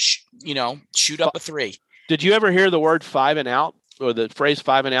otherwise, shoot up a 3. Did you ever hear the word 5 and out? Or the phrase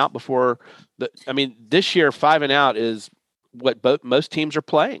 5 and out before this year 5 and out is what most teams are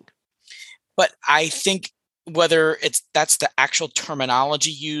playing. But I think whether that's the actual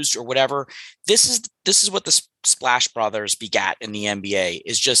terminology used or whatever, this is what the Splash Brothers begat in the NBA,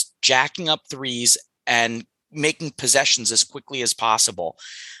 is just jacking up 3s and making possessions as quickly as possible.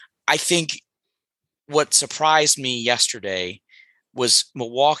 I think what surprised me yesterday was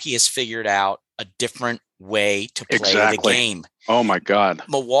Milwaukee has figured out a different way to play the game. Oh my God.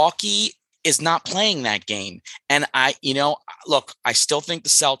 Milwaukee is not playing that game. And I still think the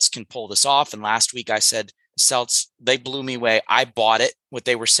Celtics can pull this off. And last week I said, the Celtics, they blew me away. I bought it, what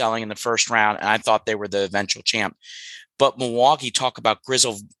they were selling in the first round, and I thought they were the eventual champ. But Milwaukee, talk about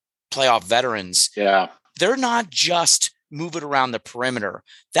grizzled playoff veterans. Yeah. They're not just move it around the perimeter.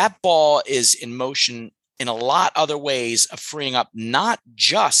 That ball is in motion in a lot other ways of freeing up not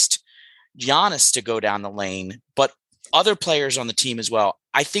just Giannis to go down the lane, but other players on the team as well.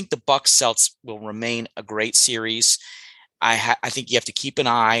 I think the Bucks Celtics will remain a great series. I think you have to keep an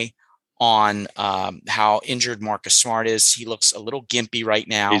eye on how injured Marcus Smart is. He looks a little gimpy right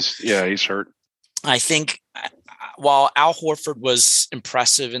now. He's hurt. I think while Al Horford was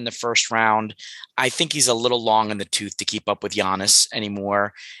impressive in the first round, I think he's a little long in the tooth to keep up with Giannis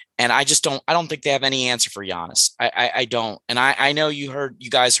anymore. And I don't think they have any answer for Giannis. I don't. And I know you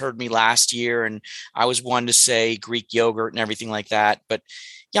guys heard me last year, and I was one to say Greek yogurt and everything like that, but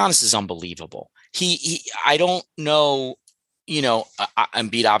Giannis is unbelievable. I don't know,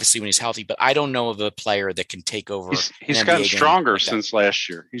 Embiid obviously when he's healthy, but I don't know of a player that can take over. He's gotten stronger since last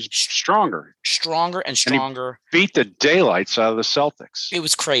year. He's stronger and stronger. He beat the daylights out of the Celtics. It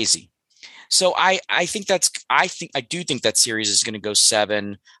was crazy. So I do think that series is going to go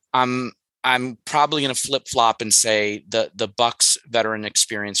 7. I'm probably going to flip flop and say the Bucks veteran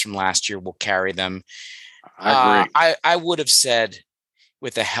experience from last year will carry them. I agree. I would have said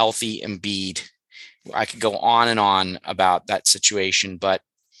with a healthy Embiid, I could go on and on about that situation, but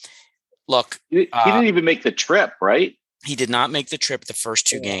look, he didn't even make the trip, right? He did not make the trip the first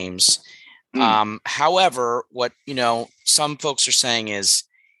 2 games. However, what some folks are saying is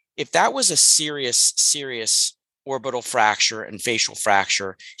if that was a serious orbital fracture and facial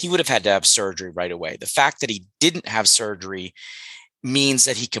fracture, he would have had to have surgery right away. The fact that he didn't have surgery means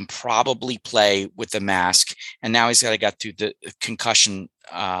that he can probably play with the mask, and now he's got to get through the concussion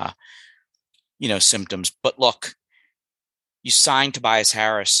symptoms. But look, you signed Tobias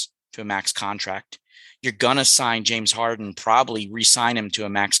Harris to a max contract. You're going to sign James Harden, probably re-sign him to a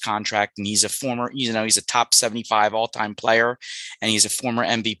max contract. And he's a former, he's a top 75 all-time player, and he's a former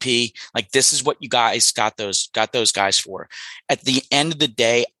MVP. Like, this is what you guys got those guys for. At the end of the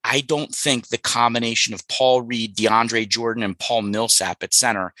day, I don't think the combination of Paul Reed, DeAndre Jordan, and Paul Millsap at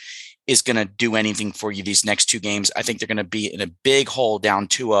center is going to do anything for you these next 2 games. I think they're going to be in a big hole down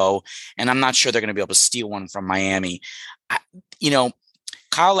 2-0, and I'm not sure they're going to be able to steal one from Miami.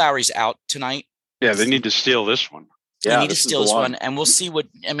 Kyle Lowry's out tonight. Yeah, they need to steal this one. They need to steal this one, and we'll see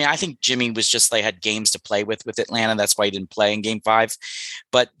I think Jimmy was just, they had games to play with Atlanta. That's why he didn't play in game 5.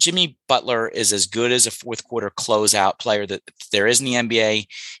 But Jimmy Butler is as good as a fourth quarter closeout player that there is in the NBA.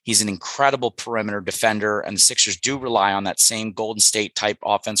 He's an incredible perimeter defender, and the Sixers do rely on that same Golden State type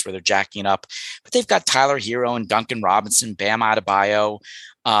offense where they're jacking up. But they've got Tyler Hero and Duncan Robinson, Bam Adebayo.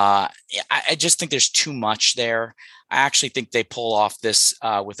 I just think there's too much there. I actually think they pull off this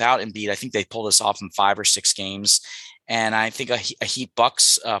without Embiid. I think they pull this off in 5 or 6 games. And I think a Heat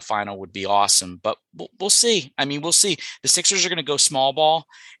Bucks final would be awesome, but we'll see. I mean, we'll see. The Sixers are going to go small ball,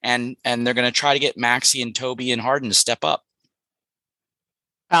 and they're going to try to get Maxey and Toby and Harden to step up.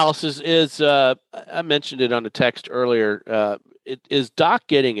 Alice is I mentioned it on the text earlier. Is Doc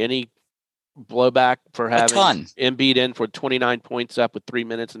getting any blowback for having Embiid in for 29 points up with 3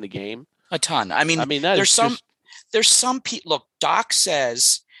 minutes in the game? A ton. I mean there's some people. Look, Doc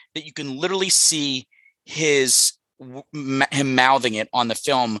says that you can literally see him mouthing it on the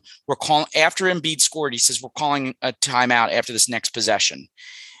film. We're calling after Embiid scored. He says, we're calling a timeout after this next possession.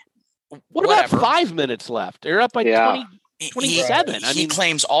 What about 5 minutes left? They're up by 27. He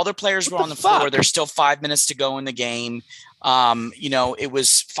claims all their players were on the floor. There's still 5 minutes to go in the game. It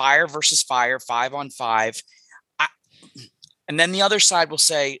was fire versus fire, 5-on-5. And then the other side will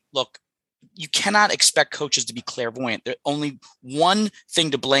say, look, you cannot expect coaches to be clairvoyant. There's only one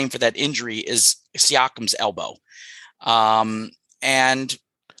thing to blame for that injury is Siakam's elbow.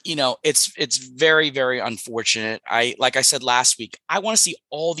 It's very, very unfortunate. Like I said last week, I want to see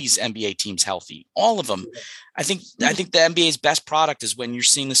all these NBA teams healthy, all of them. I think the NBA's best product is when you're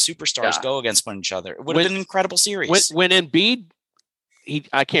seeing the superstars go against one each other. It would have been an incredible series. When Embiid,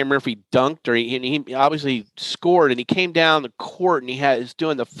 I can't remember if he dunked or he obviously scored, and he came down the court and he's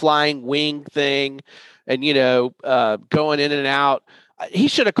doing the flying wing thing and, going in and out. He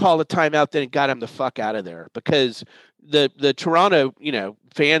should have called a timeout then and got him the fuck out of there, because the Toronto,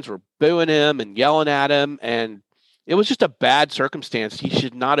 fans were booing him and yelling at him, and it was just a bad circumstance. He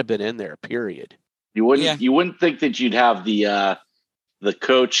should not have been in there, period. You wouldn't think that you'd have the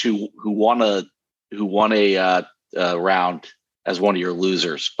coach who won a round as one of your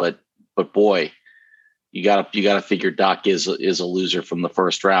losers, but boy, you gotta figure Doc is a loser from the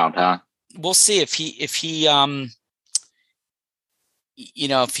first round, huh? We'll see if he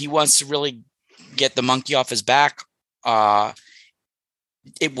wants to really get the monkey off his back.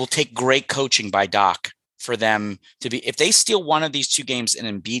 It will take great coaching by Doc for them to be, if they steal one of these 2 games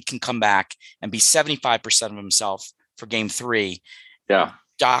and Embiid can come back and be 75% of himself for Game 3. Yeah.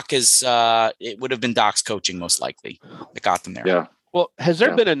 Doc is it would have been Doc's coaching most likely that got them there. Yeah. Well, has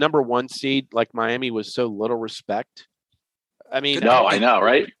there Yeah. been a number 1 seed like Miami with so little respect? I mean, No, I know,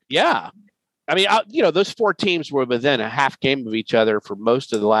 right? yeah. I mean, those 4 teams were within a half game of each other for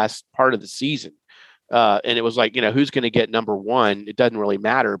most of the last part of the season. And it was like, who's going to get number 1? It doesn't really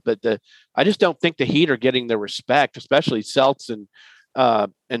matter. But I just don't think the Heat are getting the respect, especially Celts and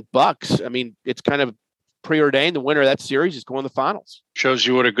Bucks. I mean, it's kind of preordained. The winner of that series is going to the finals. Shows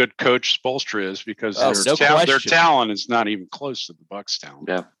you what a good coach Spoelstra is, because their talent is not even close to the Bucks' talent.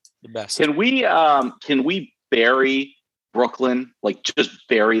 Yeah. The best. Can we bury Brooklyn? Like, just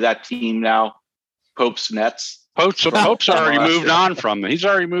bury that team now? Pope's Nets. Pope's already moved on from them. He's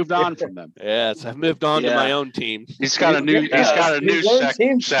already moved on from them. Yes, I've moved on to my own team. He's got a new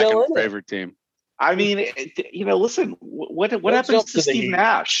second favorite team. I mean, listen, what happens to Steve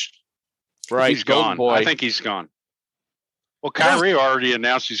Nash? Right, he's gone. I think he's gone. Well, Kyrie already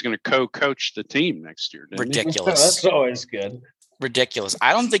announced he's going to co-coach the team next year. Ridiculous. That's always good. Ridiculous.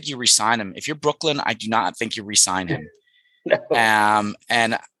 I don't think you re-sign him. If you're Brooklyn, I do not think you re-sign him. No.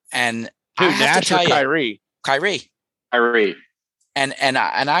 And who, Nash or Kyrie? Kyrie. And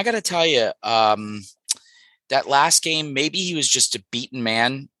I got to tell you, that last game, maybe he was just a beaten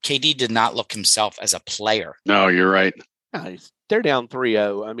man. KD did not look himself as a player. No, you're right. No, they're down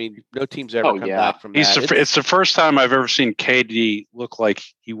 3-0. I mean, no team's ever come back from that. It's the first time I've ever seen KD look like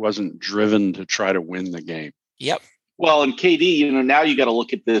he wasn't driven to try to win the game. Yep. Well, and KD, now you got to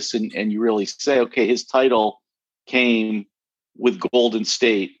look at this and you really say, okay, his title came with Golden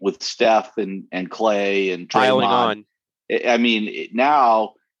State, with Steph and Clay and piling Draymond. on. I mean,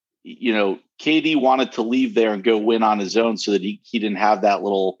 now, KD wanted to leave there and go win on his own so that he didn't have that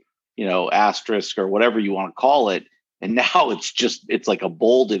little, asterisk or whatever you want to call it. And now it's like a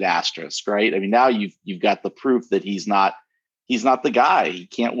bolded asterisk, right? I mean, now you've got the proof that he's not the guy. He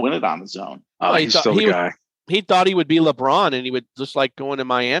can't win it on his own. He's still the guy. He thought he would be LeBron, and he would just like going to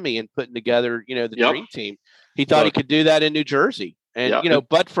Miami and putting together, the dream team. He thought he could do that in New Jersey. And,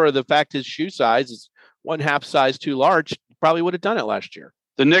 but for the fact his shoe size is 1/2 size too large, he probably would have done it last year.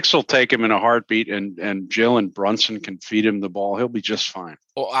 The Knicks will take him in a heartbeat, and Jalen Brunson can feed him the ball. He'll be just fine.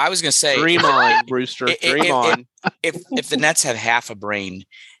 Well, I was going to say, dream on, Brewster. Dream on. If the Nets have half a brain,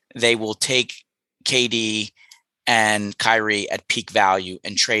 they will take KD and Kyrie at peak value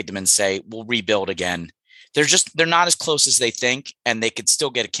and trade them and say, we'll rebuild again. They're not as close as they think, and they could still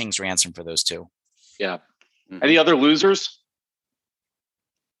get a king's ransom for those two. Yeah. Mm-hmm. Any other losers?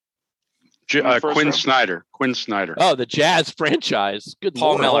 Quinn Snyder. Oh, the Jazz franchise. Good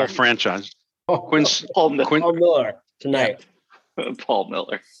Paul Lord. Miller franchise. Paul Miller tonight. Paul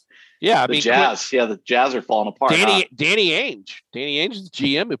Miller. Yeah, the Jazz. The Jazz are falling apart. Danny Ainge. Danny Ainge is the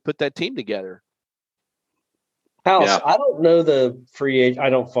GM who put that team together. House, I don't know the free agent. I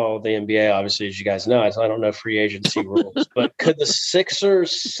don't follow the NBA, obviously, as you guys know. So I don't know free agency rules. But could the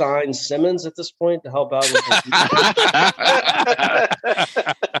Sixers sign Simmons at this point to help out with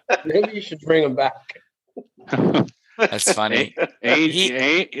maybe you should bring him back. That's funny.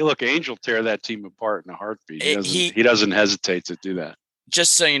 Ainge will tear that team apart in a heartbeat. He doesn't hesitate to do that.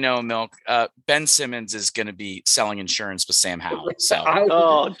 Just so you know, Milk, Ben Simmons is going to be selling insurance with Sam Howell. So,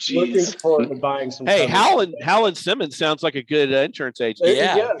 looking forward to buying some. Hey, Howell and Simmons sounds like a good insurance agent.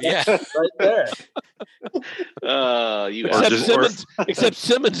 Yeah, right there. Except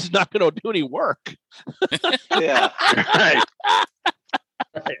Simmons is not going to do any work. Yeah, right.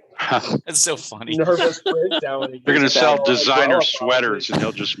 That's so funny. Nervous breakdown. They're going to sell designer sweaters, and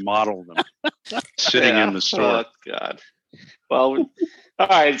he'll just model them sitting in the store. Oh, God. Well, all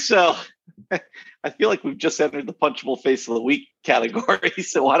right. So I feel like we've just entered the punchable face of the week category.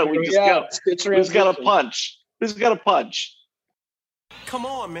 So why don't we just go? Who's got a punch? Who's got a punch? Come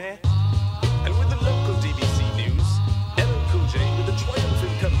on, man. And with the local DBC news, LL Cool J with a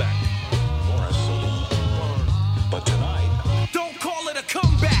triumphant comeback. For a saloon. But tonight, don't call it a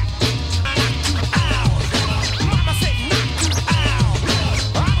comeback.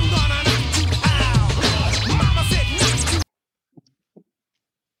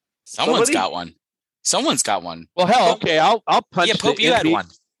 Someone's got one. Well, hell, okay. I'll punch. Yeah, Pope, you had one.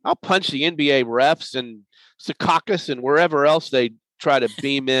 I'll punch the NBA refs and Secaucus and wherever else they try to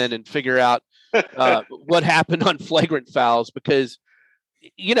beam in and figure out what happened on flagrant fouls. Because,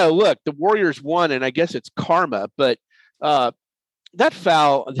 look, the Warriors won, and I guess it's karma. But that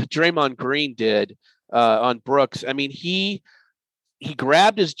foul that Draymond Green did on Brooks, I mean, he he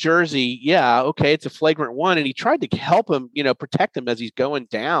grabbed his jersey. Yeah, okay, it's a flagrant one, and he tried to help him, protect him as he's going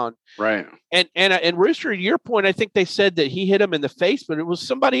down. Right. And Rooster, to your point, I think they said that he hit him in the face, but it was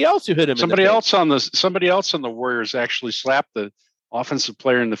somebody else who hit him. Somebody else on the Warriors actually slapped the offensive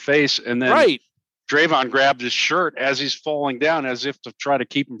player in the face, and then Draymond grabbed his shirt as he's falling down, as if to try to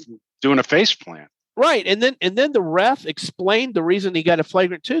keep him from doing a face plant. Right, and then the ref explained the reason he got a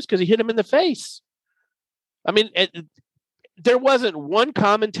flagrant 2 is because he hit him in the face. I mean, there wasn't one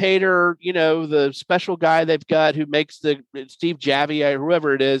commentator, the special guy they've got who makes the Steve Javier,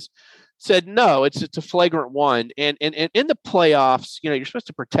 whoever it is, said no, it's a flagrant 1. And in the playoffs, you're supposed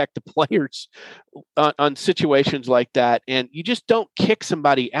to protect the players on situations like that, and you just don't kick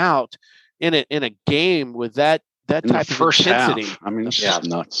somebody out in a game with that type of intensity. Half. I mean, it's just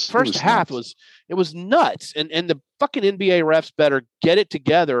nuts. First half was nuts, and the fucking NBA refs better get it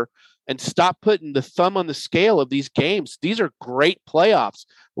together and stop putting the thumb on the scale of these games. These are great playoffs.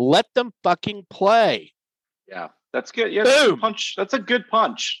 Let them fucking play. Yeah, that's good. Yeah, that's a punch. That's a good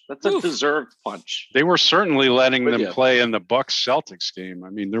punch. That's a deserved punch. They were certainly letting them play in the Bucks Celtics game.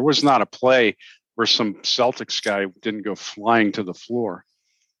 I mean, there was not a play where some Celtics guy didn't go flying to the floor.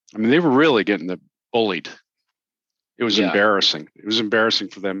 I mean, they were really getting bullied. It was embarrassing. It was embarrassing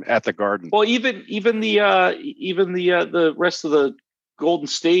for them at the Garden. Well, even the rest of the Golden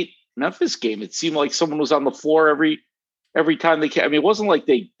State Memphis game, it seemed like someone was on the floor every time they came. I mean, it wasn't like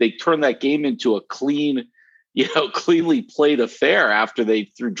they turned that game into a cleanly played affair after they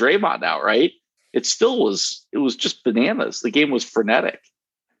threw Draymond out, right? It was just bananas. The game was frenetic.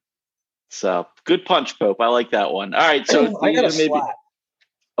 So good punch, Pope. I like that one. All right, so I got a slap.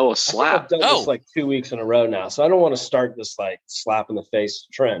 Oh, a slap. I've done this like 2 weeks in a row now, so I don't want to start this like slap in the face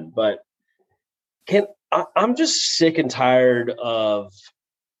trend, but I'm just sick and tired of.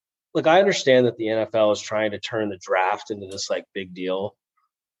 Look, I understand that the NFL is trying to turn the draft into this like big deal,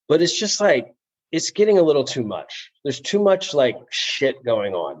 but it's just like it's getting a little too much. There's too much like shit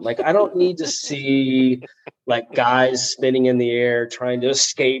going on. Like I don't need to see like guys spinning in the air trying to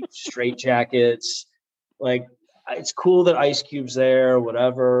escape straitjackets. Like it's cool that Ice Cube's there,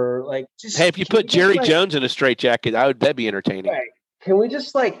 whatever. Like, just hey, if you put Jerry Jones in a straitjacket, that'd be entertaining. Right. Can we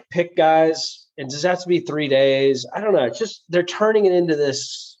just like pick guys? And does it have to be 3 days? I don't know. It's just they're turning it into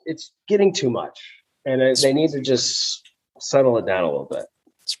this. It's getting too much, and they need to just settle it down a little bit.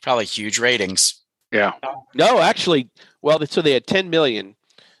 It's probably huge ratings. Yeah. No, actually, so they had 10 million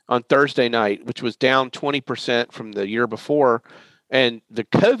on Thursday night, which was down 20% from the year before, and the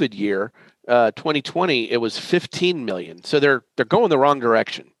COVID year, 2020, it was 15 million. So they're going the wrong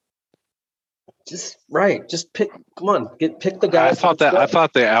direction. Just pick. Come on, pick the guys. I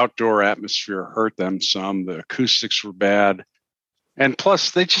thought the outdoor atmosphere hurt them some. The acoustics were bad, and plus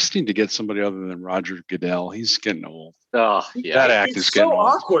they just need to get somebody other than Roger Goodell. He's getting old. Oh, yeah, that act is getting so old.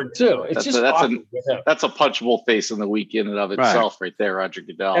 awkward too. It's that's a punchable face in the week in and of itself, right there, Roger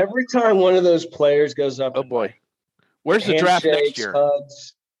Goodell. Every time one of those players goes up, oh boy, where's the draft next year?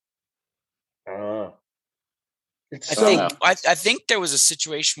 Hugs. I think there was a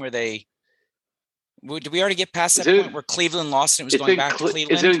situation where did we already get past that point where Cleveland lost and it was going back to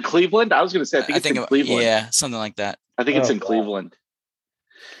Cleveland? Is it in Cleveland? I was going to say, I think it's in Cleveland. Yeah, something like that. I think it's in Cleveland.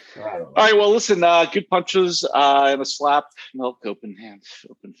 All right, well, listen, good punches and a slap. No, open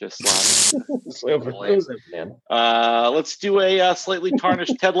fist slap. Let's do a slightly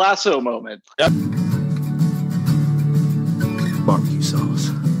tarnished Ted Lasso moment. Yep. Barbecue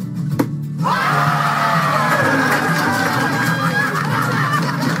sauce.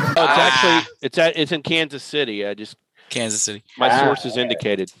 Oh, it's in Kansas City. Kansas City. My sources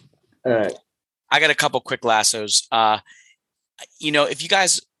indicated. All right. I got a couple quick lassos. If you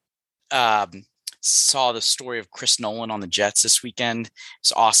guys saw the story of Chris Nolan on the Jets this weekend,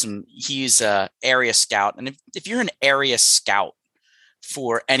 it's awesome. He's a area scout, and if you're an area scout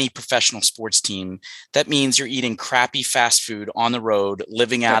for any professional sports team, that means you're eating crappy fast food on the road,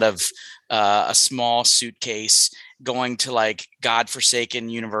 living out of a small suitcase, going to like godforsaken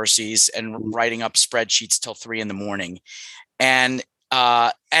universities and writing up spreadsheets till 3 a.m.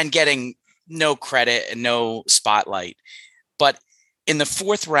 and getting no credit and no spotlight. But in the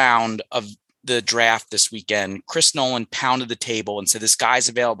 4th round of the draft this weekend, Chris Nolan pounded the table and said, this guy's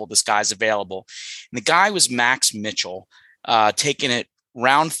available. And the guy was Max Mitchell, taking it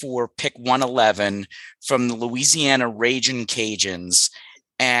round 4, pick 111 from the Louisiana Ragin' Cajuns.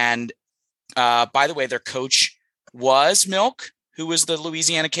 And by the way, their coach was Milk, who was the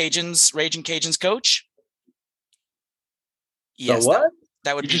Louisiana Ragin' Cajuns coach. Yes, what?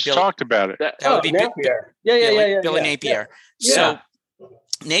 That would you be just Billy. Talked about it. That would be Napier. Yeah. Billy Napier. Yeah.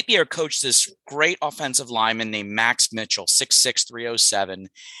 Napier coached this great offensive lineman named Max Mitchell, 6'6", 307,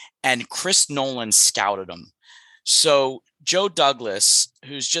 and Chris Nolan scouted him. So Joe Douglas,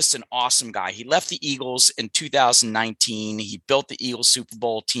 who's just an awesome guy, he left the Eagles in 2019. He built the Eagles Super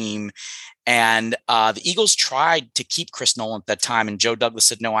Bowl team, and the Eagles tried to keep Chris Nolan at that time, and Joe Douglas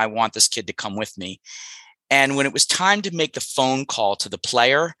said, no, I want this kid to come with me. And when it was time to make the phone call to the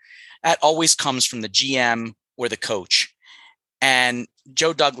player, that always comes from the GM or the coach. And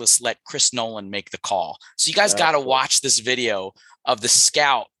Joe Douglas let Chris Nolan make the call. So you guys got to watch this video of the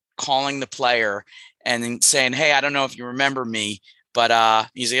scout calling the player and then saying, hey, I don't know if you remember me, but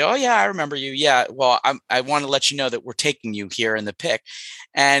he's like, oh, yeah, I remember you. Yeah, well, I want to let you know that we're taking you here in the pick.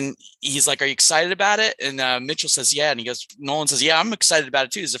 And he's like, are you excited about it? And Mitchell says, yeah. And he goes, Nolan says, yeah, I'm excited about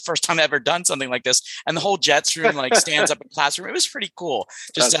it, too. It's the first time I've ever done something like this. And the whole Jets room like stands up in classroom. It was pretty cool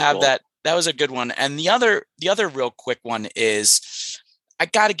just to have that. That was a good one. And the other real quick one is I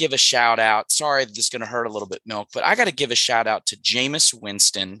got to give a shout out. Sorry, this is going to hurt a little bit, Milk, but I got to give a shout out to Jameis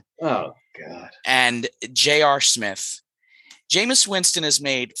Winston. Oh, God. And J.R. Smith. Jameis Winston has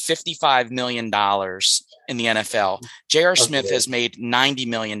made $55 million in the NFL. J.R. Smith has made $90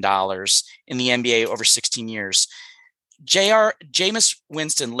 million in the NBA over 16 years. Jameis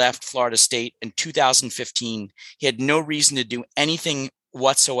Winston left Florida State in 2015. He had no reason to do anything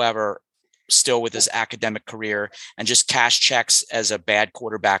whatsoever still with his academic career and just cash checks as a bad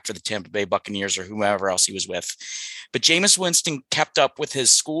quarterback for the Tampa Bay Buccaneers or whoever else he was with. But Jameis Winston kept up with his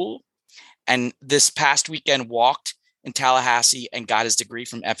school and this past weekend walked in Tallahassee and got his degree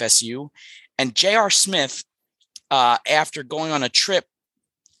from FSU. And J.R. Smith, after going on a trip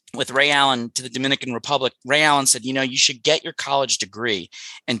with Ray Allen to the Dominican Republic, Ray Allen said, you should get your college degree.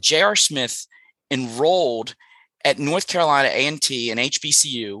 And J.R. Smith enrolled at North Carolina A&T and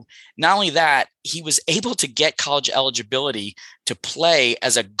HBCU. Not only that, he was able to get college eligibility to play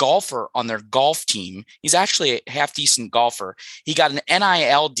as a golfer on their golf team. He's actually a half decent golfer. He got an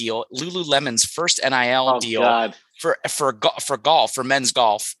NIL deal, Lululemon's first NIL deal for golf, for men's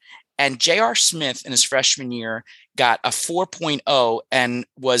golf. And J.R. Smith in his freshman year got a 4.0 and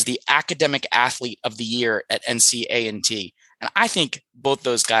was the academic athlete of the year at NC A&T. And I think both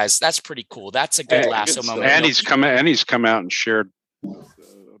those guys, that's pretty cool. That's a good lasso moment. And he's come out and shared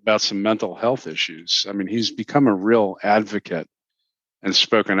about some mental health issues. I mean, he's become a real advocate and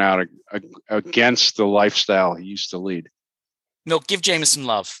spoken out against the lifestyle he used to lead. Milk, give Jameis some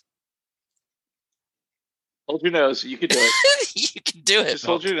love. Hold your nose. You can do it. You can do it. Just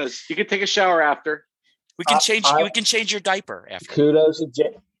hold your nose. You can take a shower after. We can change. We can change your diaper after. Kudos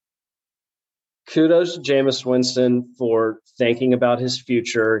to Jameis Winston for thinking about his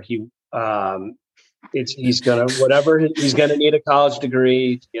future. He's gonna need a college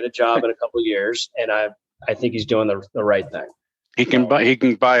degree to get a job in a couple of years, and I think he's doing the right thing. He can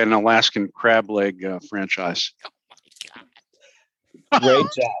buy an Alaskan crab leg franchise. Great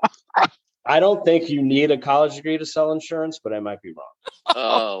job. I don't think you need a college degree to sell insurance, but I might be wrong.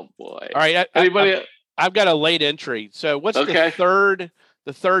 Oh boy! All right, I've got a late entry. So what's the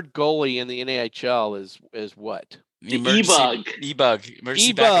third goalie in the NHL is what? The E-Bug.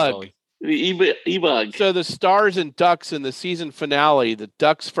 Emergency backup goalie. The E-Bug. So the Stars and Ducks in the season finale, the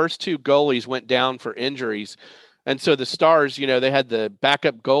Ducks' first two goalies went down for injuries. And so the Stars, they had the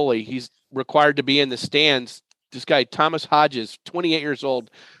backup goalie. He's required to be in the stands. This guy, Thomas Hodges, 28 years old,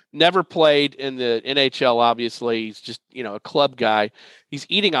 never played in the NHL, obviously. He's just, a club guy. He's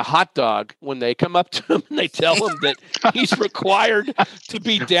eating a hot dog when they come up to him and they tell him that he's required to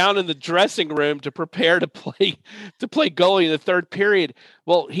be down in the dressing room to prepare to play goalie in the third period.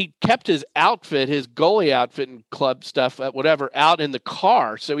 Well, he kept his outfit, his goalie outfit and club stuff, whatever, out in the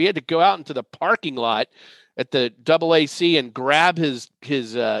car. So he had to go out into the parking lot at the AAC and grab his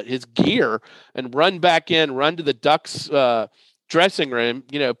gear and run back in, run to the Ducks dressing room,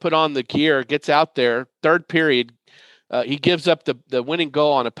 put on the gear, gets out there, third period. He gives up the winning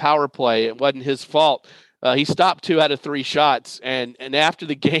goal on a power play. It wasn't his fault. He stopped 2 out of 3 shots. And after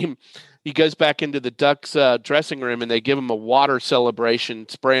the game, he goes back into the Ducks dressing room and they give him a water celebration,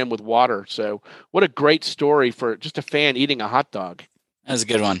 spray him with water. So what a great story for just a fan eating a hot dog. That was a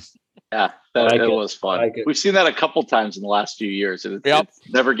good one. Yeah, that was fun. We've seen that a couple times in the last few years. It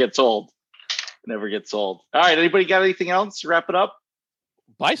never gets old. Never gets old. All right. Anybody got anything else? Wrap it up.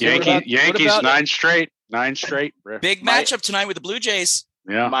 Yankees 9 straight. Bro. Big matchup tonight with the Blue Jays.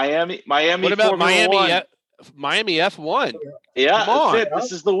 Yeah. Miami. What about Miami F1? Yeah, that's it.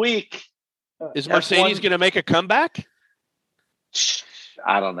 This is the week. Is Mercedes going to make a comeback?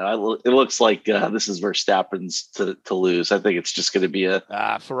 I don't know. It looks like this is Verstappen's to lose. I think it's just going to be a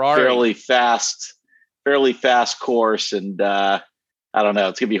Ferrari fairly fast course, and I don't know.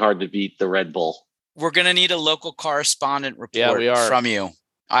 It's going to be hard to beat the Red Bull. We're going to need a local correspondent Yeah, we report are. from you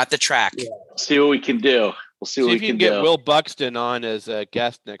at the track. Yeah. See what we can do. We'll see what if we you can get do. Will Buxton on as a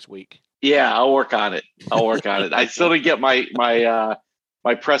guest next week. Yeah, I'll work on it. I still didn't get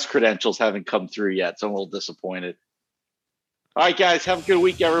my press credentials haven't come through yet, so I'm a little disappointed. All right, guys, have a good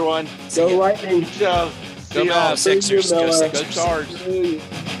week, everyone. Go Lightning. So, see Go y'all. Mavs. Sixers. Go Go Sixers. Go Stars.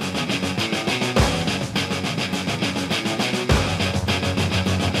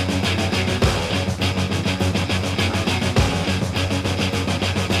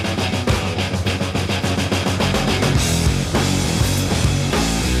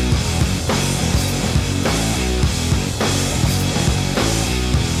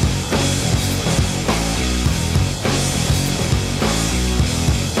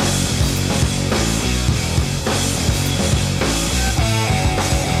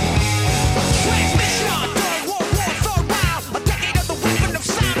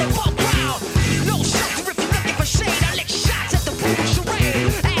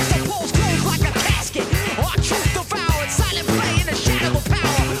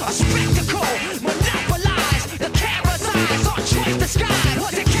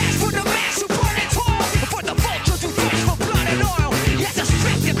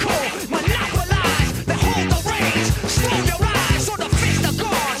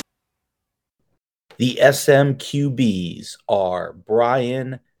 The SMQBs are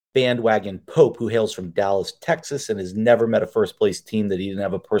Brian Bandwagon Pope, who hails from Dallas, Texas, and has never met a first-place team that he didn't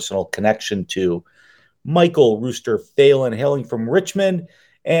have a personal connection to. Michael Rooster Phelan, hailing from Richmond,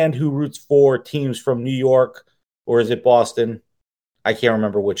 and who roots for teams from New York, or is it Boston? I can't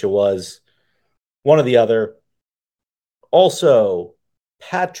remember which it was. One or the other. Also,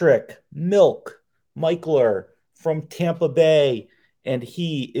 Patrick Milk Michler from Tampa Bay, and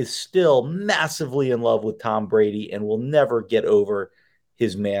he is still massively in love with Tom Brady and will never get over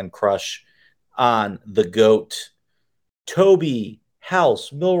his man crush on the GOAT. Toby House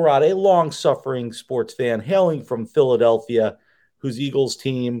Milrod, a long-suffering sports fan hailing from Philadelphia, whose Eagles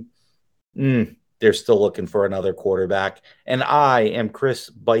team, they're still looking for another quarterback. And I am Chris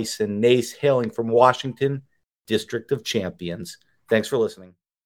Bison Nace, hailing from Washington, District of Champions. Thanks for listening.